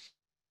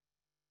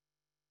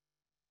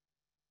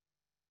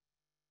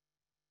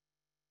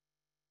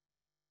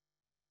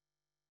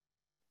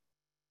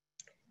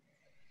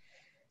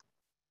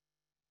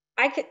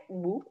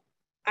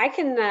 I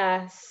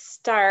can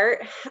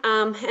start.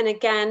 And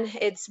again,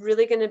 it's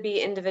really going to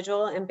be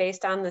individual and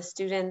based on the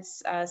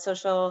students'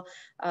 social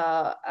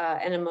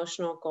and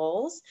emotional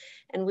goals.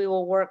 And we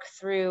will work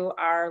through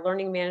our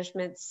learning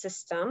management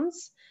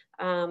systems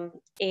and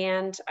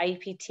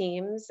IEP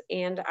teams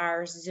and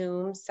our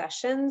Zoom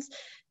sessions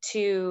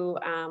to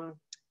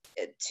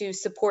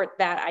support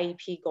that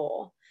IEP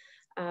goal.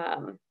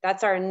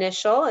 That's our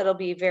initial. It'll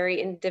be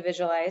very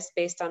individualized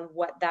based on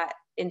what that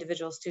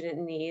individual student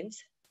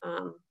needs,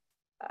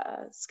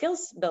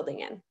 skills building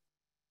in.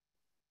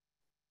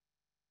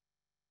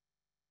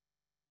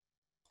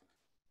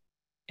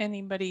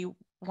 Anybody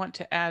want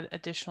to add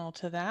additional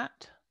to that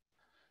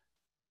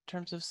in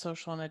terms of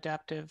social and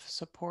adaptive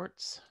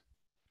supports?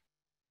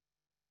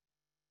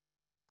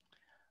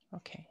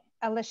 Okay.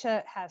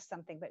 Alicia has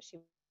something, but she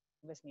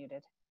was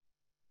muted.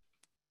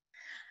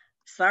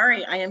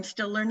 Sorry, I am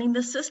still learning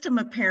the system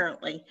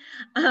apparently.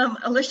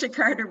 Alicia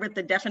Carter with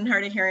the Deaf and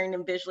Hard of Hearing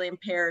and Visually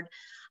Impaired.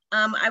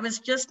 I was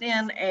just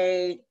in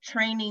a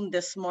training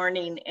this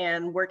morning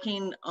and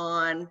working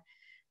on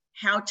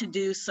how to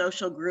do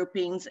social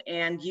groupings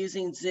and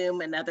using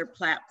Zoom and other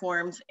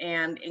platforms,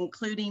 and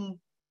including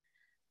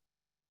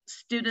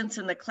students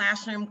in the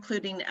classroom,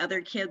 including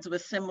other kids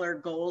with similar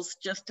goals,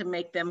 just to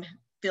make them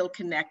feel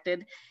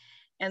connected.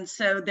 And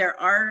so there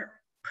are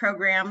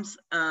programs,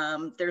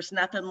 there's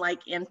nothing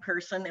like in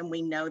person, and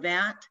we know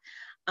that,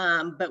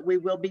 but we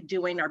will be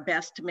doing our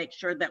best to make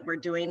sure that we're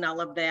doing all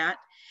of that.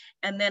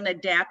 And then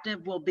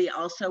adaptive will be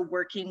also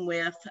working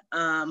with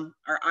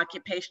our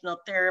occupational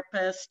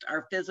therapist,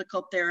 our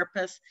physical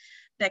therapist,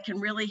 that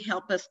can really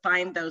help us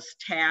find those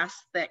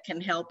tasks that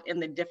can help in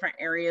the different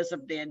areas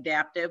of the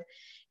adaptive.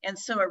 And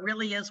so it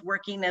really is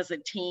working as a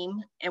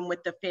team and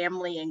with the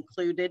family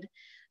included,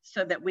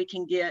 so that we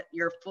can get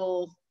your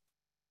full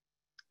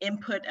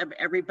input of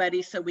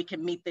everybody so we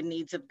can meet the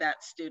needs of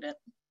that student.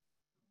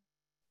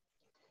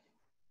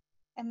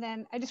 And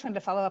then I just wanted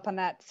to follow up on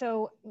that.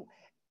 So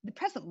the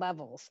present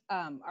levels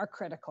are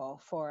critical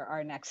for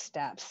our next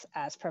steps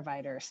as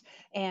providers.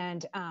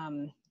 And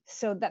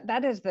so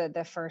that is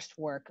the first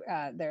work.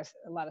 There's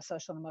a lot of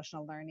social and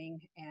emotional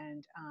learning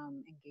and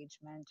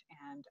engagement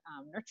and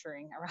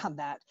nurturing around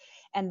that.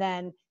 And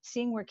then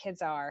seeing where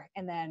kids are,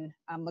 and then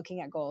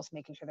looking at goals,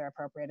 making sure they're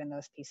appropriate in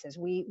those pieces.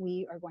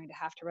 We are going to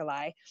have to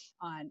rely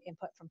on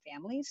input from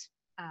families,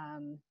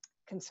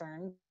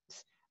 concerns,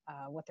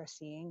 what they're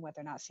seeing, what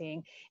they're not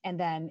seeing, and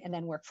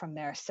then work from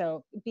there.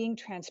 So being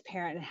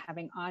transparent and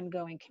having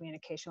ongoing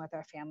communication with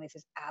our families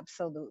is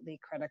absolutely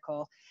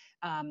critical.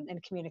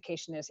 And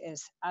communication is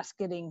us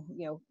getting,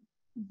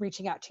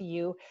 reaching out to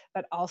you,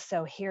 but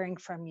also hearing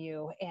from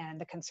you and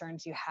the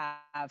concerns you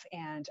have,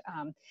 and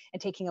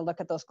taking a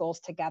look at those goals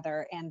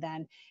together. And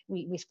then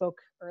we spoke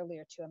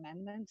earlier to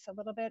amendments a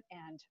little bit,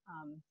 and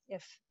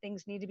if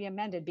things need to be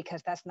amended,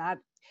 because that's not,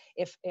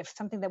 if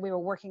something that we were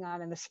working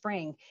on in the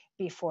spring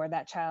before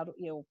that child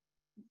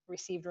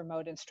received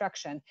remote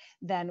instruction,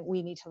 then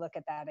we need to look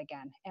at that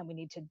again, and we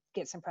need to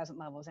get some present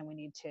levels, and we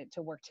need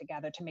to work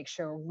together to make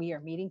sure we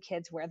are meeting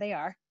kids where they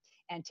are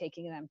and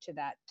taking them to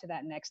that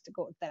next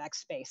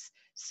space.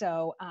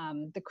 So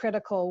the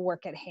critical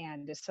work at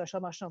hand is social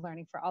emotional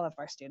learning for all of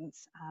our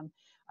students,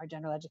 our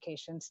general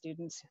education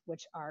students,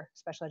 which our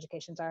special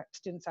education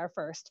students are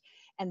first,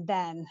 and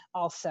then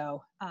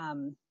also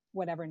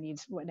whatever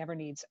needs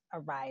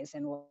arise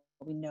and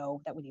we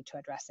know that we need to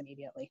address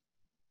immediately.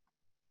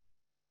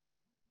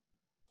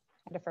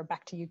 I defer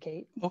back to you,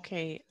 Kate.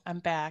 Okay, I'm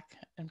back.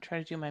 I'm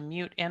trying to do my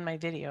mute and my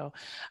video.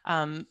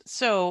 I'm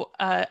just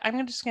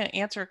going to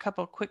answer a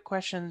couple of quick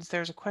questions.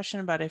 There's a question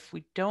about if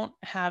we don't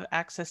have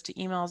access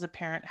to email as a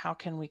parent, how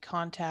can we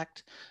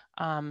contact?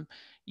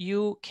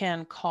 You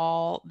can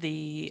call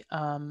the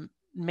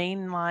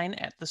main line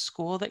at the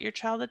school that your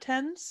child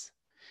attends.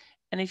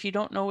 And if you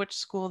don't know which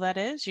school that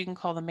is, you can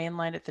call the main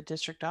line at the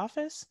district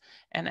office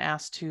and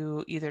ask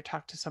to either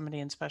talk to somebody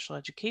in special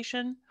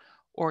education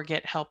or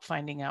get help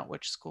finding out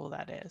which school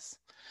that is.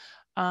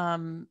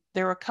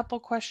 There were a couple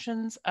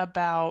questions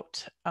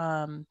about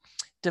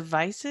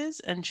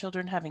devices and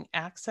children having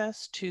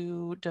access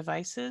to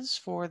devices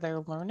for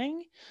their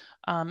learning.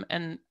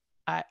 And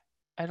I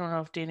don't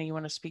know if Dana, you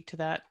want to speak to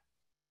that?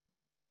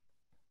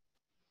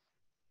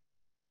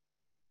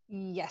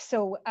 Yes.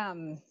 So,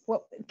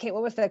 Kate,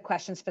 what was the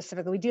question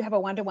specifically? We do have a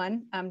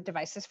one-to-one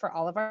devices for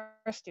all of our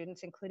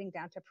students, including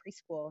down to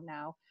preschool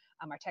now.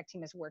 Our tech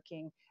team is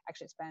working,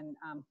 actually it's been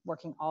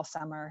working all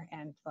summer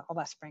and all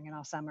last spring and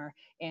all summer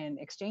in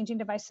exchanging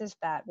devices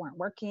that weren't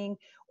working,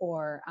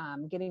 or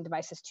getting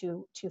devices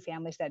to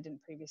families that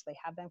didn't previously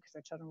have them because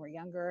their children were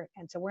younger.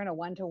 And so we're in a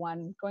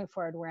one-to-one, going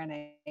forward, we're in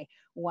a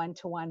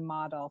one-to-one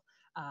model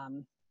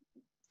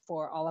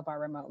for all of our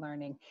remote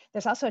learning.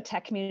 There's also a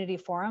tech community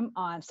forum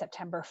on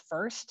September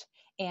 1st.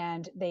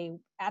 And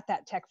at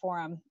that tech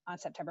forum on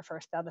September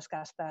 1st, they'll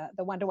discuss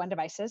the one-to-one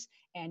devices,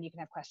 and you can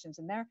have questions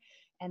in there.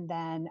 And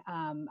then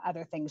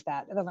other things,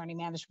 that the learning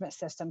management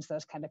systems,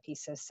 those kind of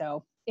pieces.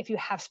 So if you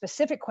have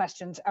specific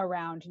questions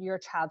around your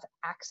child's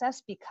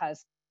access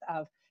because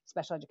of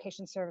special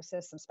education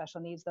services, some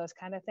special needs, those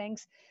kind of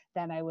things,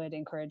 then I would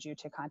encourage you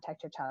to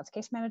contact your child's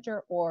case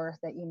manager or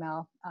the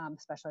email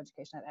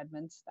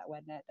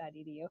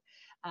specialeducation@edmonds.wednet.edu.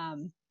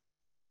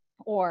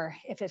 Or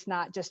if it's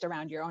not just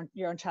around your own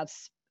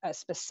child's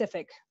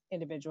specific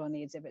individual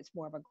needs, if it's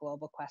more of a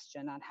global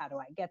question on how do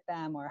I get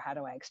them or how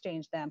do I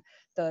exchange them,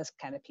 those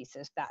kind of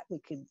pieces that we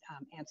could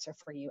answer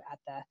for you at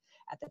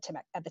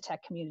the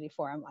tech community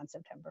forum on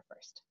September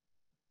 1st.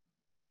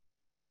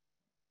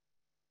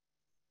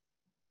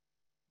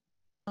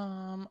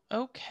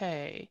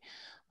 Okay,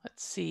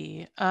 let's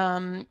see.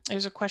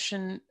 There's a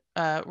question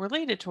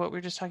related to what we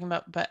were just talking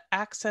about, but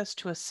access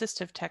to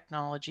assistive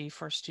technology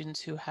for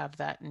students who have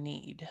that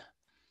need.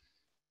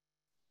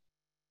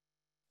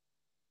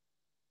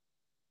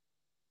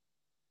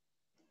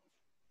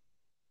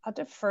 I'll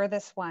defer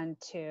this one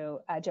to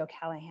Joe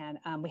Callahan.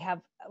 We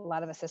have a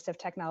lot of assistive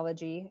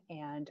technology,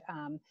 and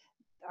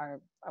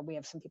we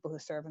have some people who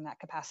serve in that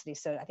capacity.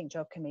 So I think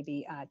Joe can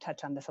maybe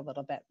touch on this a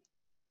little bit.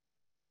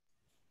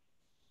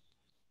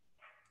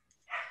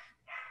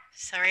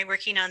 Sorry,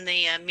 working on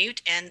the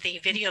mute and the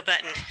video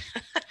button.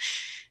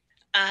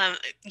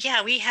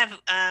 Yeah, we have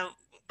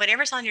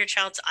whatever's on your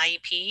child's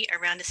IEP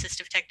around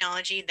assistive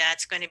technology,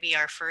 that's going to be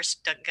our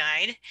first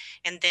guide.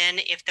 And then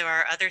if there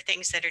are other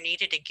things that are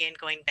needed, again,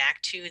 going back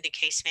to the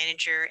case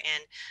manager,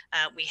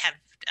 and we have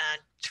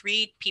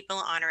 3 people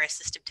on our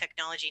assistive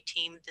technology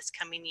team this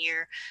coming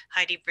year.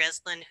 Heidi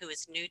Breslin, who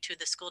is new to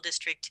the school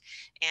district,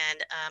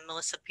 and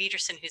Melissa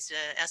Peterson, who's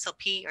a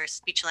SLP or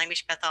speech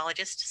language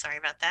pathologist, sorry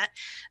about that,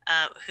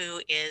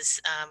 who is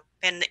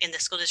been in the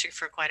school district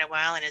for quite a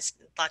while and has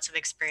lots of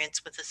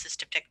experience with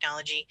assistive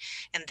technology.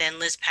 And then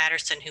Liz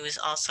Patterson, who is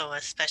also a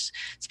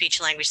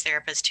speech language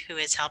therapist who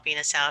is helping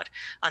us out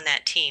on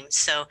that team.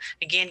 So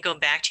again, go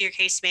back to your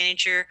case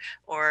manager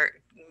or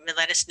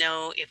let us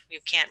know if you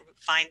can't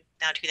find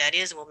out who that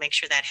is, and we'll make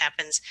sure that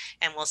happens,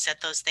 and we'll set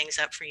those things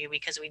up for you,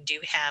 because we do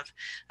have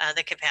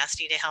the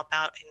capacity to help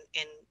out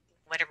in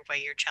whatever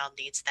way your child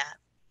needs that.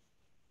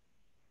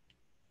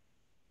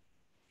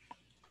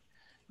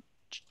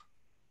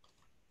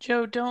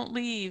 Joe, don't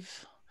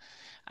leave.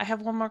 I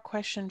have one more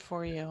question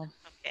for you.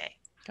 Okay.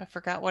 I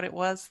forgot what it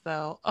was,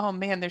 though. Oh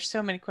man, there's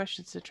so many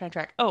questions to try and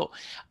track. Oh,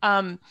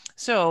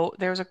 so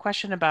there was a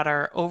question about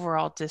our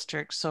overall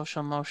district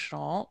social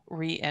emotional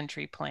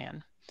re-entry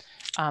plan.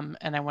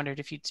 And I wondered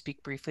if you'd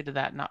speak briefly to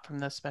that, not from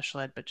the special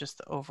ed, but just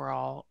the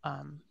overall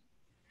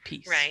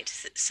piece. Right.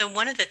 So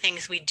one of the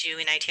things we do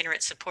in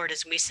itinerant support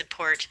is we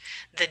support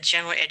the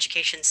general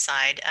education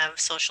side of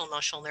social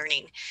emotional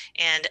learning.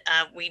 And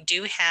we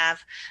do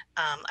have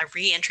a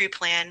re-entry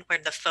plan where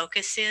the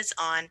focus is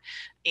on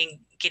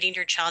getting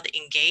your child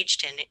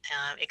engaged and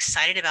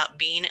excited about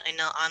being in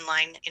an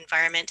online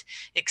environment,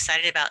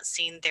 excited about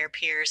seeing their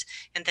peers,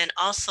 and then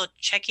also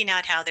checking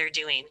out how they're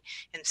doing.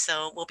 And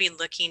so we'll be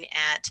looking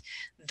at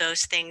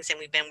those things, and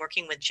we've been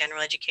working with general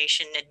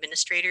education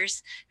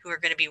administrators who are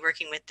going to be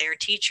working with their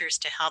teachers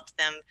to help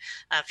them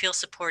feel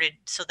supported,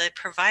 so they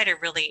provide a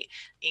really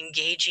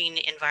engaging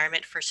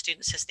environment for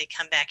students as they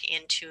come back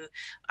into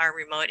our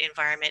remote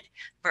environment.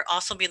 We'll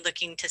also be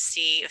looking to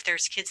see if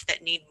there's kids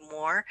that need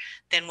more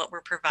than what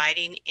we're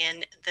providing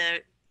in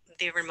the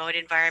remote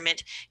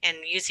environment, and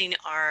using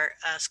our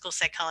school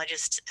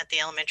psychologists at the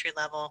elementary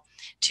level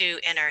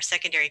and our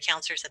secondary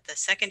counselors at the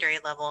secondary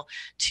level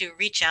to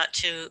reach out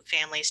to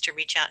families, to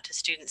reach out to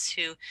students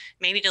who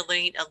maybe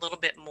need a little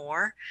bit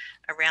more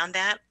around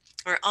that.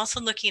 We're also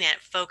looking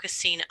at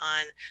focusing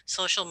on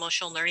social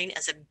emotional learning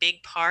as a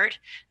big part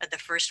of the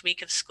first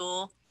week of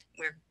school.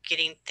 We're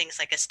getting things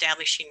like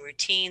establishing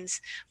routines.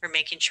 We're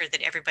making sure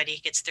that everybody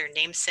gets their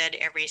name said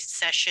every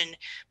session.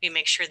 We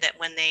make sure that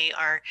when they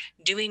are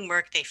doing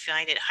work, they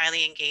find it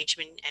highly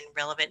engaging and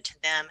relevant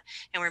to them.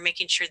 And we're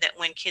making sure that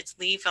when kids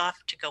leave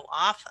off to go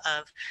off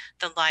of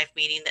the live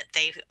meeting, that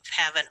they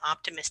have an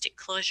optimistic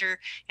closure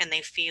and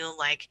they feel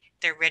like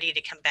they're ready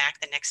to come back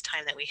the next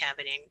time that we have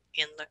an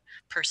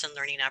in-person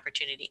learning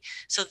opportunity.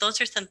 So those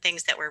are some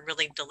things that we're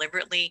really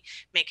deliberately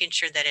making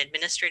sure that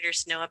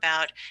administrators know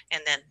about,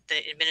 and that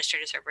the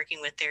administrators are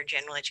working with their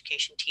general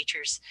education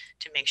teachers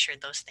to make sure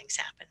those things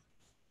happen.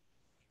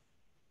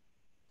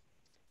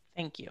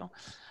 Thank you.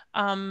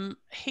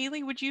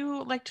 Haley, would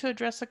you like to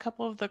address a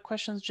couple of the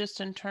questions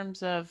just in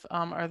terms of,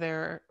 are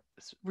there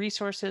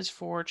resources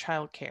for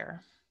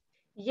childcare?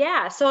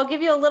 Yeah, so I'll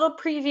give you a little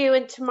preview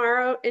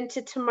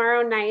into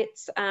tomorrow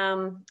night's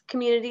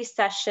community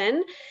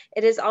session.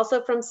 It is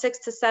also from 6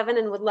 to 7,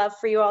 and would love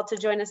for you all to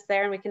join us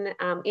there, and we can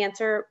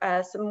answer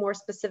some more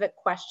specific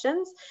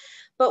questions.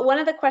 But one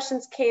of the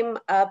questions came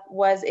up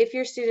was, if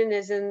your student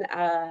is in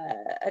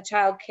a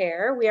child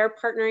care, we are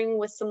partnering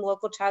with some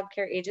local child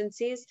care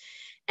agencies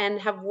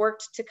and have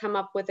worked to come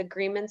up with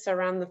agreements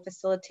around the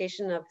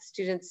facilitation of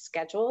students'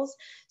 schedules.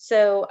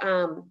 So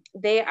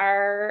the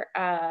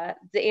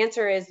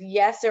answer is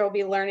yes, there will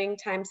be learning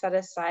time set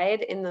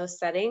aside in those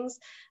settings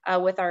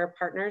with our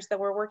partners that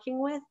we're working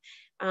with.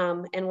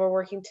 And we're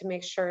working to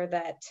make sure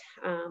that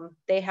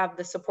they have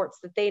the supports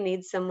that they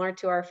need, similar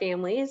to our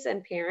families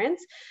and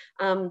parents,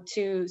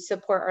 to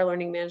support our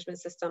learning management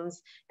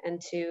systems and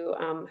to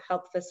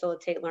help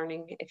facilitate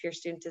learning if your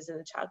student is in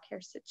a child care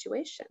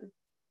situation.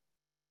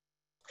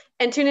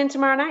 And tune in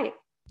tomorrow night.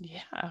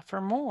 Yeah,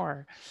 for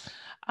more.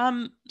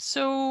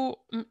 So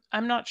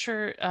I'm not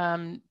sure,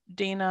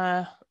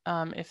 Dana,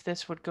 if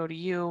this would go to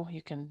you.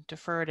 You can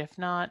defer it if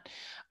not.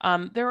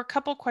 There were a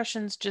couple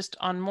questions just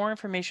on more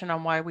information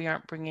on why we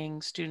aren't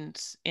bringing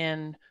students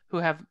in who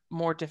have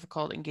more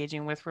difficult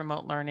engaging with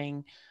remote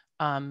learning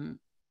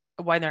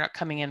why they're not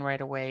coming in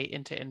right away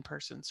into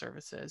in-person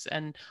services,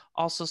 and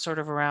also sort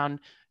of around,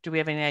 do we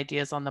have any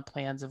ideas on the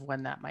plans of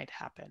when that might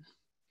happen?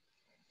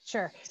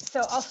 Sure.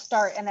 So I'll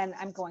start and then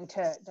I'm going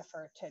to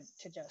defer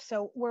to Joe.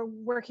 So we're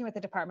working with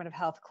the Department of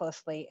Health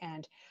closely,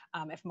 and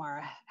if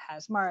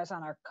Mara's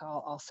on our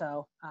call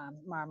also.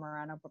 Mara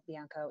Morano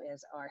Bianco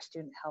is our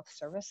Student Health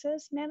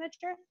Services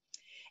Manager.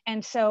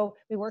 And so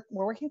we're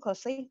working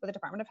closely with the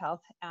Department of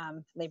Health,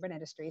 Labor and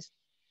Industries,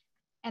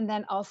 and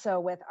then also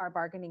with our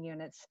bargaining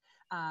units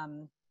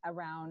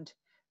around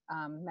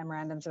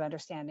memorandums of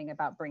understanding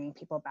about bringing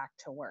people back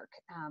to work.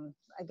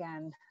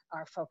 Again,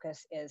 our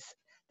focus is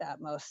the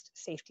utmost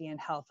safety and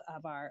health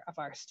of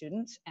our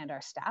students and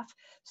our staff.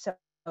 So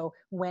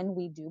when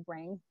we do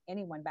bring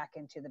anyone back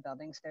into the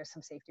buildings, there's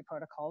some safety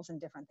protocols and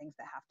different things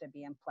that have to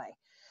be in play.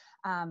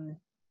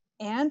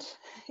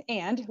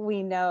 And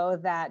we know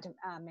that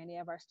many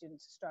of our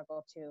students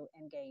struggle to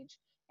engage,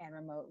 and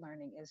remote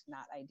learning is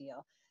not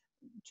ideal.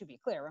 To be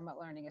clear, remote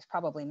learning is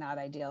probably not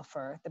ideal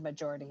for the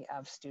majority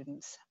of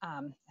students.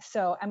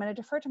 So I'm going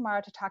to defer to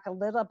Mara to talk a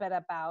little bit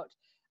about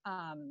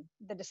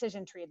the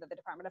decision tree that the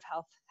Department of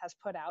Health has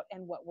put out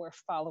and what we're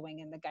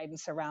following and the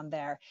guidance around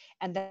there.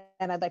 And then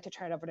I'd like to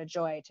turn it over to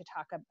Joy to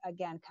talk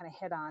again, kind of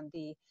hit on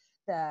the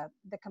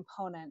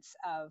components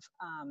of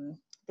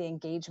the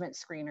engagement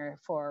screener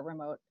for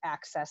remote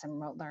access and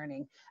remote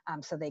learning,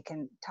 so they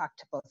can talk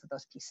to both of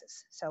those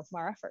pieces. So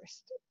Mara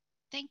first.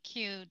 Thank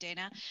you,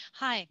 Dana.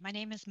 Hi, my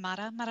name is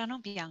Mara Morano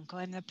Bianco.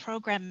 I'm the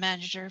program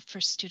manager for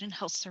student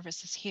health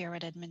services here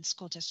at Edmond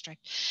School District.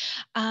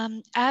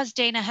 As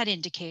Dana had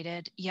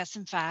indicated, yes,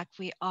 in fact,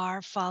 we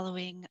are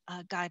following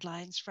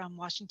guidelines from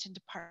Washington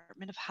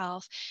Department of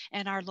Health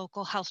and our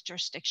local health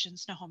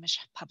jurisdictions, Snohomish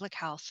Public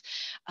Health,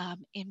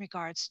 in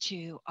regards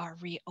to our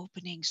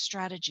reopening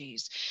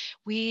strategies.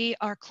 We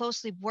are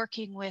closely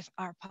working with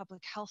our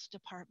public health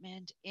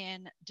department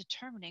in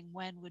determining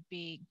when would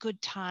be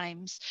good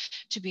times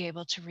to be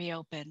able to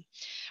reopen.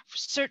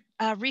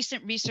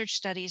 Recent research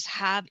studies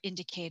have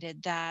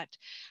indicated that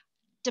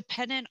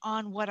dependent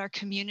on what our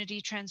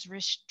community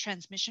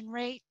transmission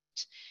rate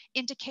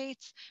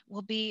indicates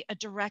will be a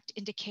direct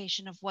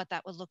indication of what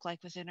that would look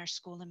like within our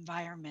school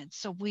environment.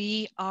 So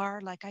we are,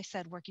 like I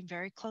said, working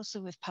very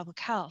closely with public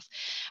health.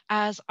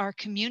 As our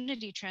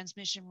community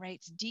transmission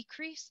rates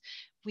decrease,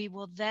 we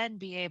will then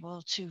be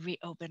able to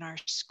reopen our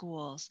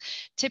schools.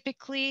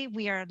 Typically,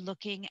 we are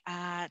looking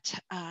at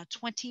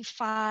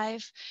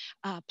 25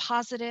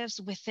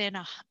 positives within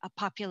a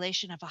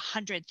population of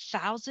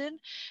 100,000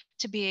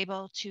 to be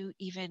able to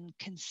even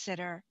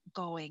consider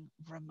going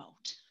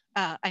remote.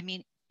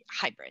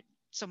 Hybrid.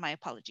 So my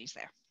apologies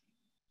there.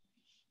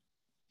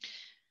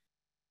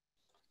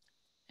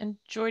 And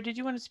Joy, did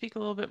you want to speak a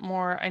little bit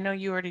more? I know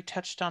you already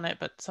touched on it,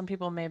 but some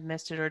people may have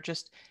missed it, or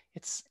just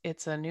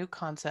it's a new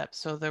concept.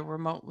 So the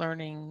remote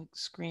learning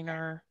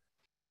screener.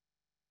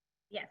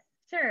 Yes,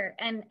 sure.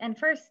 And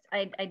first,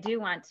 I do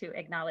want to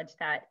acknowledge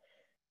that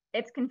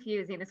it's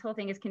confusing. This whole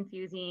thing is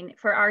confusing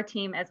for our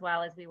team as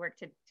well as we work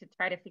to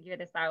try to figure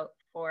this out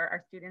for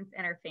our students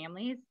and our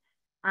families.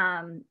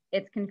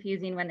 It's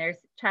confusing when there's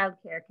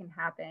childcare can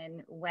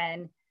happen,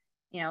 when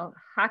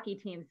hockey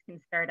teams can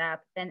start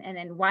up, and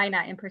then why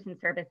not in-person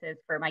services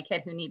for my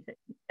kid who needs it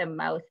the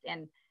most?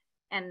 And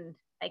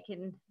I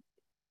can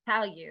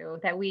tell you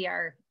that we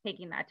are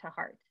taking that to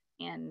heart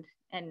and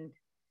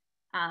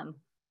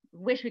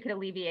wish we could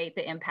alleviate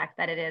the impact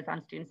that it is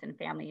on students and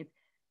families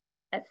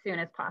as soon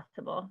as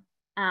possible.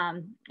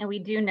 And we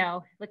do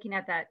know, looking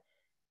at that,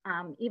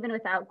 even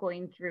without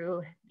going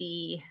through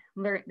the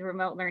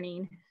remote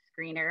learning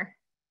screener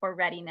for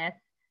readiness,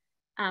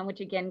 which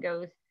again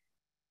goes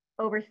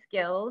over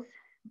skills.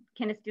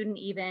 Can a student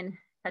even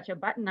touch a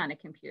button on a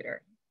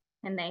computer?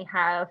 Can they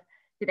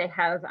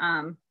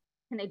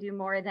do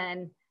more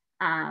than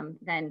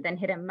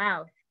hit a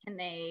mouse? Can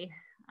they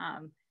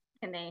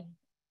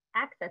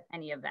access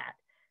any of that?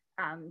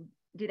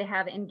 Do they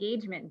have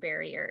engagement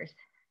barriers?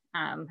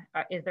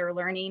 Is their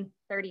learning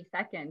 30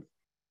 seconds,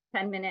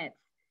 10 minutes?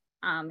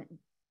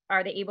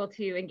 Are they able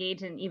to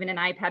engage in even an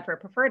iPad for a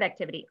preferred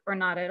activity, or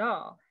not at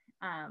all?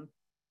 And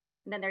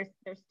then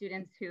there's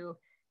students who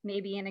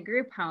may be in a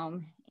group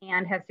home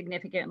and have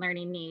significant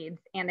learning needs,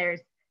 and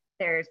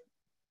there's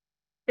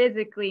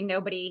physically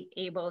nobody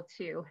able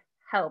to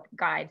help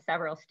guide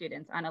several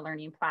students on a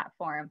learning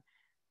platform,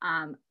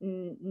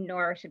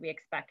 nor should we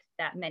expect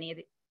that many of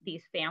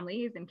these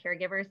families and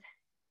caregivers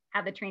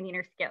have the training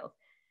or skills.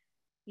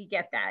 You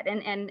get that.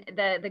 And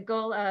the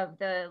goal of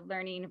the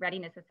learning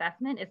readiness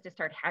assessment is to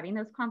start having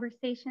those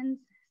conversations,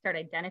 start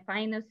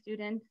identifying those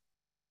students,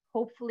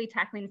 hopefully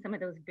tackling some of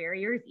those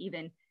barriers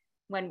even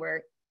when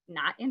we're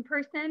not in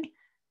person,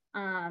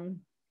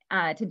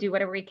 to do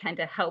whatever we can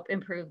to help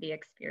improve the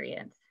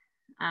experience.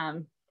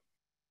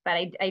 But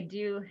I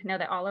do know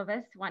that all of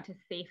us want to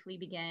safely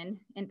begin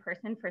in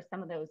person for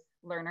some of those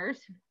learners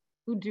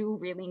who do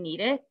really need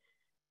it,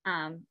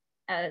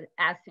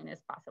 as soon as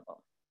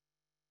possible.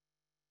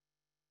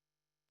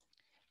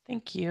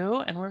 Thank you.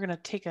 And we're going to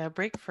take a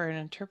break for an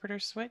interpreter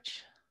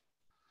switch.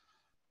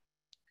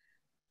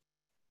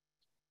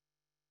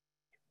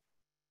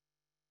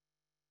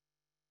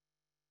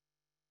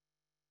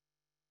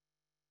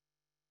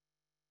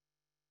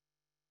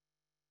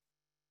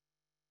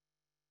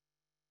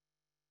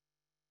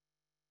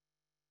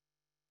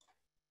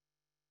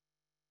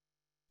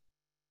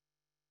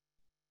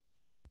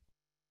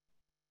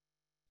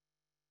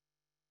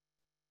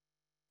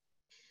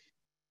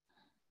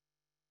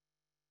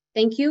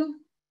 Thank you.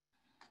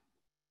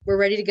 We're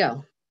ready to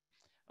go.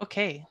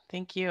 Okay,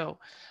 thank you.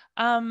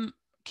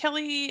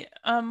 Kelly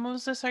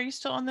Moses, are you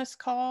still on this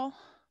call?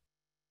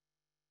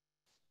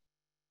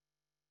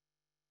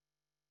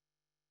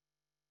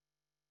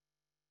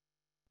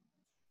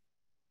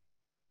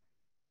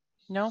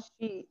 No?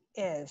 She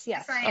is,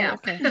 yes. I am.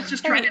 Okay.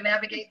 Just trying to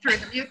navigate through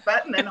the mute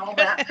button and all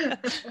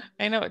that.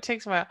 I know it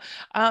takes a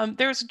while.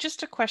 There's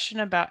just a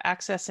question about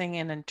accessing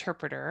an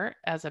interpreter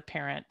as a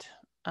parent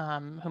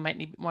who might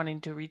need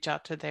wanting to reach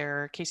out to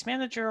their case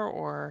manager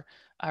or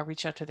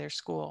reach out to their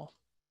school.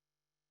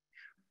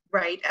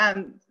 Right.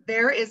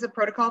 There is a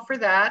protocol for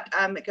that.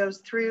 It goes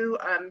through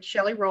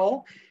Shelley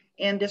Roll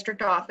in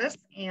district office.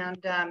 And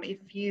if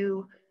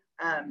you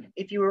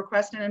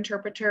request an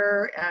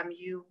interpreter,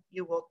 you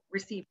will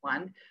receive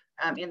one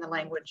in the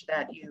language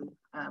that you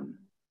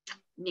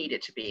need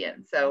it to be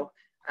in. So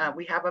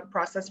we have a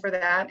process for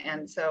that.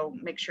 And so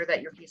make sure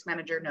that your case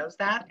manager knows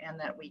that and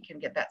that we can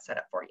get that set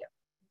up for you.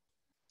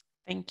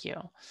 Thank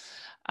you.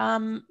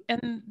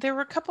 And there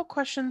were a couple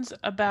questions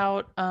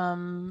about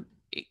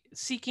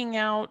seeking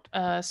out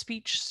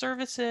speech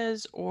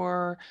services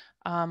or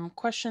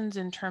questions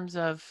in terms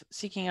of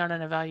seeking out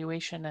an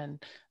evaluation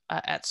and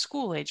at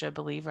school age, I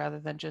believe, rather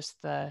than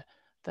just the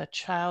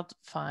child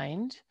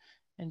find.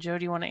 And Joe,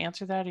 do you want to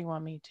answer that or do you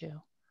want me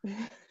to?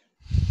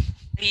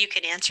 You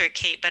can answer it,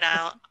 Kate, but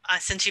I'll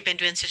since you've been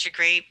doing such a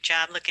great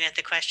job looking at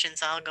the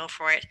questions, I'll go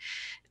for it.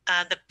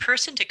 The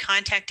person to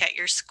contact at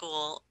your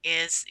school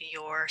is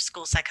your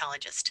school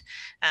psychologist.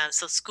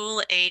 So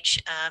school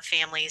age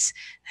families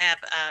have,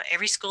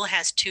 every school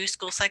has 2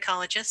 school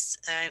psychologists.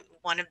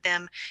 One of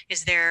them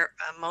is there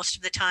most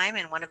of the time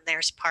and one of them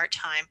is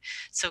part-time.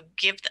 So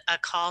give a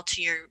call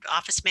to your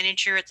office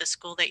manager at the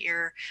school that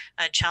your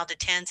child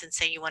attends and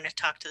say you want to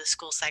talk to the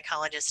school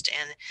psychologist,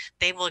 and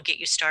they will get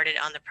you started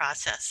on the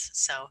process.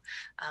 So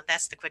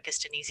that's the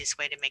quickest and easiest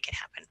way to make it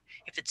happen.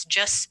 If it's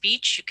just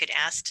speech, you could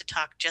ask to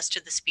talk just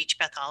to the speech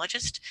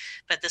pathologist,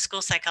 but the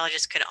school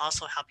psychologist could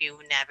also help you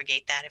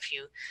navigate that if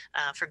you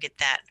forget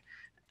that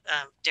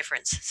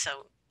difference.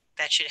 So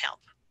that should help.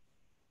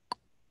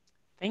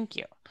 Thank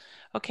you.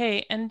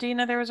 Okay, and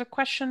Dana, there was a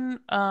question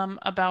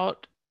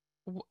about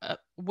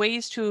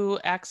ways to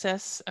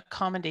access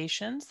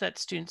accommodations that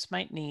students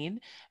might need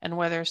and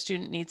whether a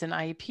student needs an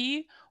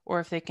IEP or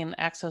if they can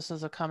access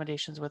those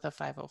accommodations with a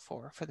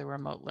 504 for the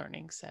remote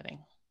learning setting.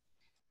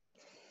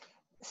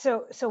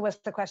 So was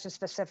the question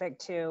specific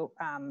to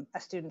a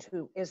student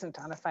who isn't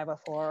on a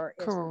 504?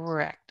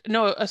 Correct.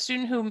 No, a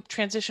student who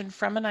transitioned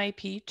from an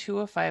IEP to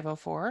a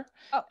 504,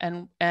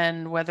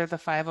 and whether the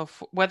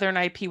 504, whether an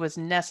IEP was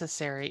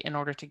necessary in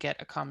order to get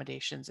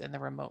accommodations in the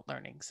remote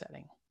learning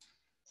setting.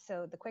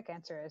 So the quick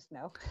answer is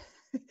no.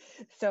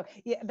 So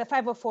yeah, the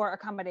 504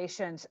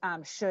 accommodations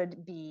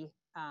should be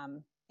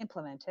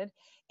implemented,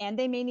 and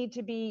they may need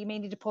to be, you may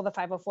need to pull the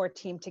 504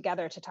 team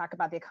together to talk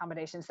about the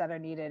accommodations that are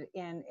needed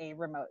in a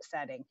remote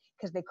setting,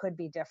 because they could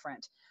be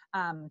different.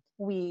 When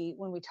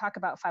we talk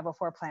about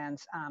 504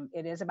 plans,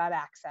 it is about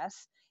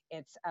access.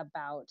 It's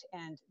about,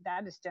 and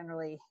that is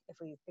generally, if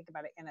we think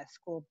about it in a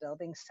school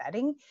building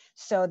setting,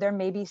 so there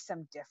may be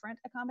some different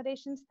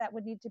accommodations that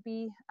would need to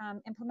be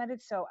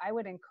implemented. So I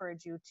would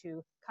encourage you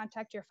to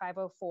contact your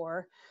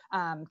 504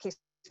 case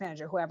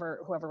manager, whoever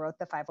wrote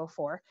the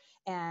 504,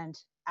 and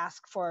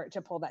ask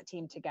to pull that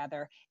team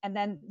together. And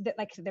then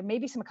there may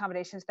be some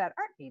accommodations that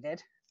aren't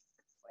needed,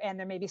 and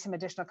there may be some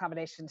additional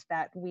accommodations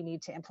that we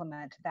need to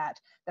implement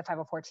that the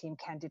 504 team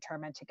can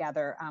determine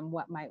together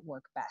what might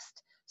work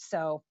best.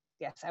 So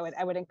yes,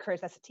 I would encourage,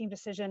 that's a team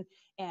decision,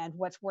 and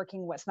what's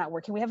working, what's not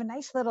working. We have a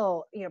nice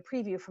little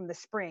preview from the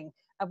spring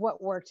of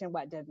what worked and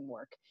what didn't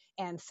work.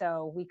 And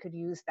so we could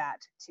use that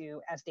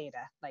as data,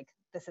 like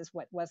this is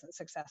what wasn't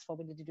successful,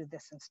 we need to do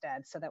this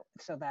instead, so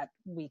that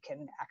we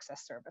can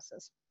access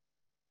services.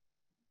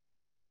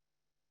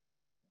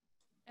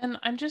 And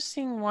I'm just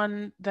seeing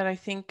one that I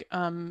think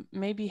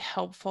may be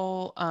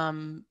helpful,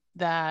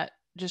 that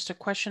just a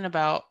question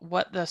about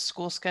what the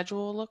school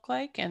schedule will look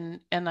like, and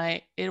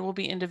it will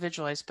be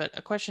individualized, but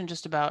a question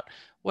just about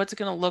what's it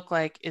going to look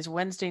like. Is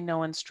Wednesday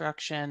no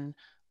instruction,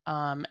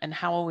 and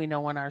how will we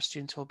know when our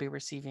students will be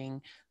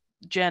receiving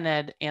gen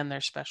ed and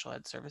their special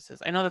ed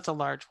services? I know that's a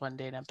large one,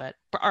 Dana, but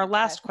our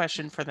last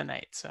question for the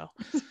night. So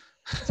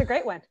it's a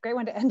great one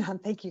to end on.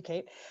 Thank you,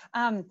 Kate.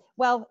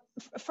 Well,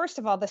 first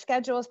of all, the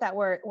schedules that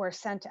were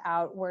sent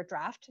out were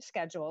draft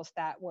schedules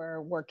that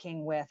we're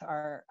working with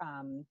our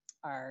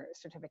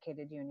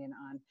certificated union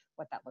on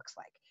what that looks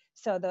like.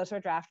 So those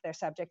were draft, they're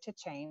subject to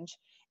change.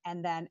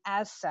 And then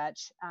as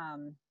such,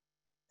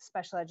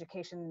 special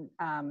education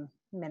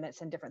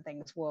minutes and different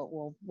things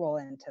will roll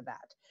into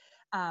that.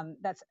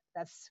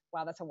 That's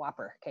wow, that's a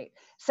whopper, Kate.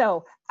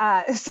 So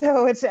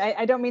it's,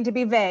 I don't mean to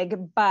be vague,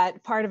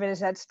 but part of it is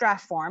that's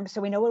draft form,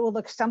 so we know it will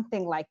look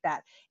something like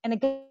that. And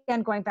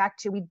again, going back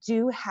to, we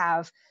do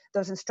have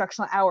those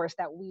instructional hours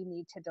that we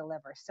need to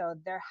deliver. So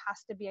there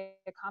has to be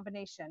a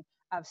combination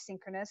of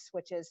synchronous,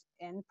 which is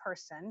in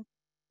person,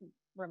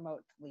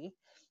 remotely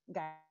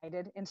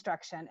guided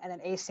instruction, and then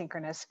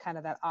asynchronous, kind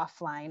of that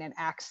offline and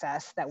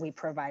access that we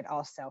provide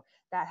also.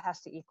 That has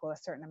to equal a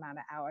certain amount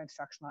of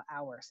instructional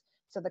hours.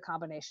 So the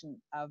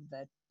combination of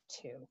the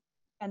two.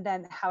 And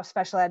then how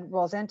special ed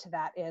rolls into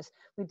that is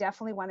we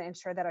definitely want to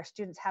ensure that our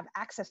students have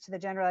access to the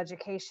general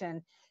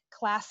education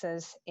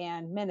classes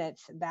and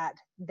minutes that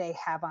they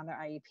have on their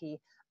IEP,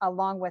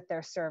 along with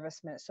their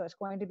service minutes. So it's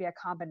going to be a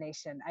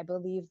combination. I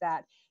believe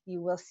that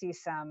you will see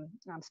some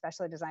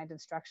specially designed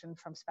instruction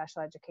from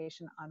special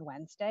education on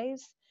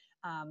Wednesdays.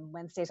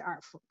 Wednesdays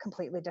aren't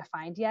completely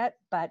defined yet,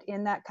 but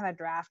in that kind of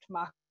draft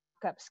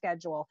mock-up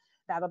schedule,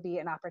 that'll be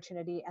an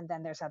opportunity. And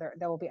then there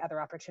will be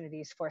other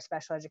opportunities for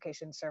special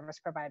education service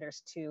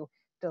providers to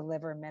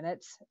deliver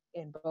minutes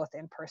in both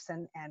in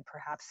person and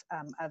perhaps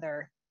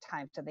other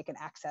times so they can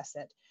access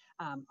it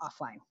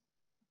offline.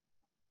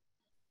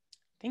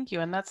 Thank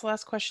you. And that's the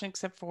last question,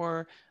 except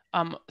for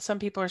some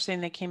people are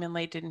saying they came in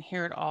late, didn't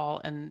hear it all.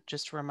 And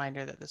just a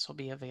reminder that this will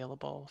be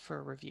available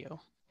for review.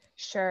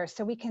 Sure.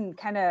 So we can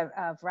kind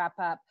of wrap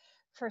up.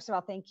 First of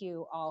all, thank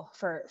you all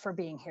for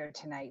being here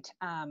tonight.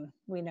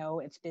 We know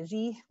it's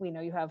busy. We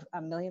know you have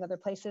a million other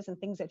places and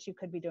things that you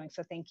could be doing.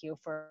 So thank you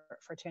for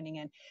tuning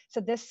in.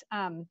 So this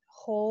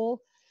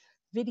whole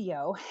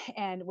video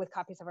and with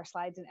copies of our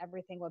slides and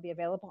everything will be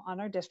available on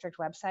our district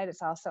website.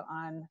 It's also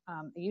on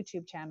a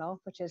YouTube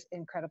channel, which is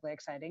incredibly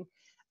exciting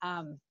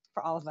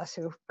for all of us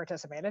who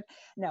participated.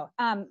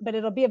 But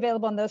it'll be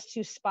available in those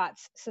two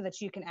spots so that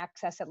you can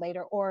access it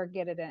later or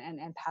get it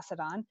and pass it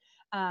on.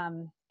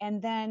 And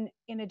then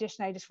in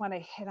addition, I just want to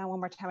hit on one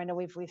more time. I know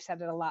we've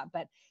said it a lot,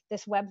 but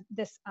this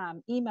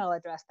email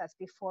address that's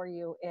before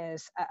you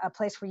is a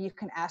place where you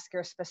can ask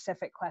your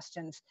specific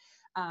questions.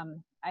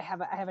 I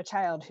have a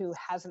child who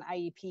has an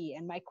IEP,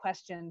 and my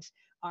questions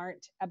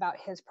aren't about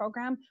his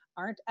program,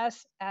 aren't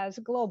as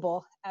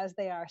global as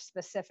they are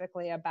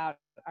specifically about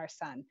our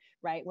son,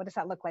 right? What does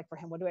that look like for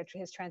him? What do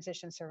his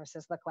transition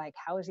services look like?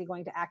 How is he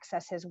going to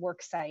access his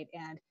work site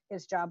and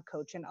his job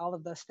coach and all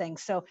of those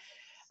things? So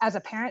as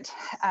a parent,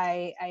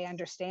 I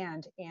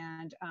understand,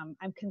 and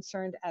I'm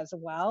concerned as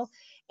well,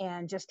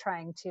 and just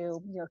trying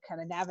to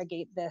kind of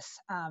navigate this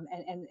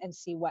and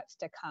see what's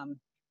to come.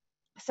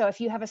 So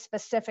if you have a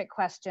specific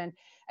question,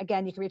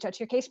 again, you can reach out to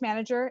your case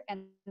manager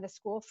and the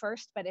school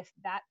first. But if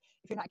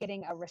you're not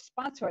getting a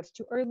response, or it's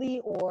too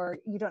early, or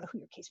you don't know who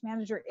your case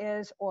manager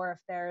is, or if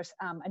there's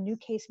a new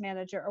case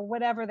manager, or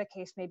whatever the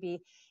case may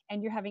be,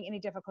 and you're having any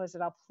difficulties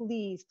at all,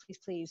 please, please,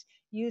 please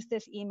use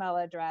this email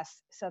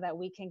address so that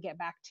we can get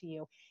back to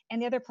you.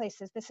 And the other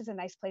place is, this is a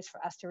nice place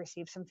for us to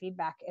receive some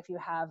feedback if you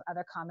have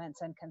other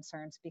comments and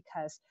concerns,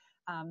 because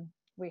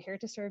we're here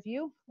to serve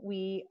you.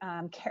 We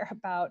care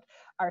about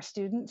our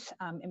students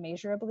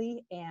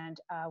immeasurably, and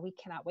we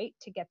cannot wait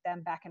to get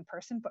them back in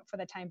person. But for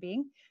the time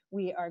being,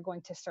 we are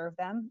going to serve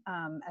them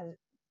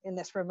in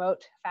this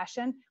remote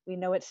fashion. We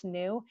know it's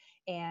new,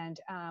 and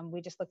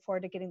we just look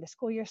forward to getting the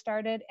school year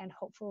started, and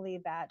hopefully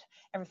that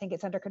everything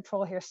gets under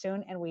control here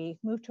soon, and we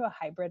move to a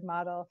hybrid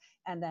model,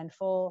 and then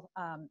full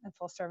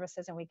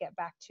services, and we get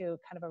back to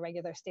kind of a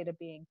regular state of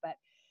being. But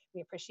we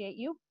appreciate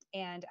you.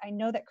 And I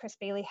know that Chris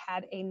Bailey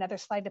had another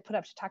slide to put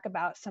up to talk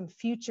about some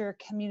future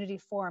community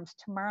forums.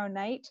 Tomorrow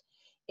night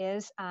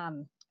is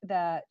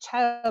the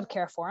child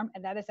care forum,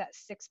 and that is at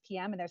 6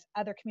 p.m. And there's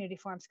other community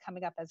forums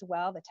coming up as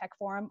well. The tech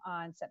forum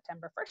on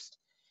September 1st.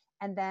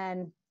 And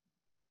then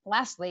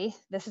lastly,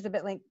 this is a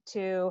bit linked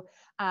to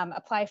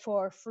apply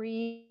for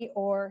free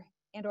or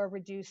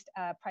reduced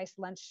price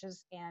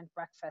lunches and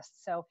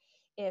breakfasts. So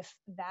if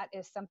that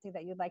is something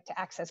that you'd like to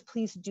access,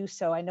 please do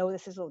so. I know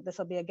this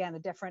will be, again, a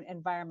different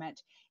environment,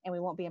 and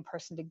we won't be in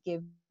person to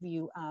give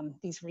you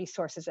these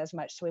resources as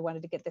much. So we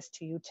wanted to get this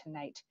to you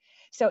tonight.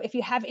 So if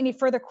you have any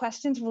further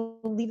questions, we'll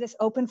leave this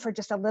open for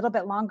just a little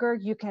bit longer.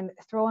 You can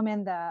throw them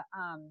in the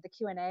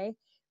Q&A.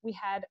 We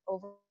had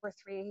over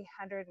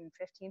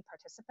 315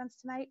 participants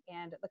tonight,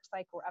 and it looks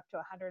like we're up to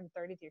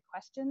 130 of your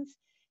questions.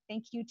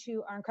 Thank you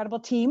to our incredible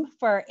team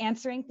for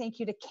answering. Thank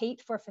you to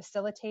Kate for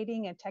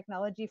facilitating, and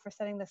technology for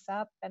setting this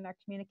up, and our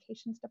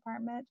communications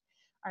department,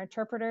 our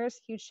interpreters.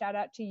 Huge shout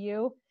out to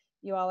you.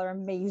 You all are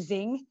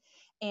amazing.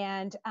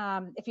 And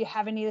if you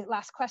have any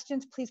last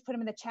questions, please put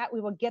them in the chat.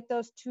 We will get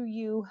those to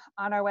you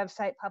on our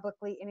website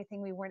publicly.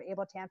 Anything we weren't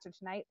able to answer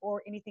tonight,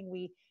 or anything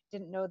we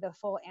didn't know the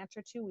full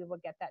answer to, we will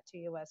get that to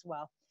you as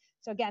well.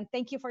 So again,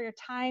 thank you for your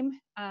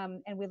time,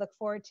 and we look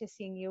forward to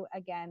seeing you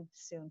again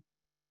soon.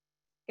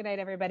 Good night,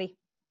 everybody.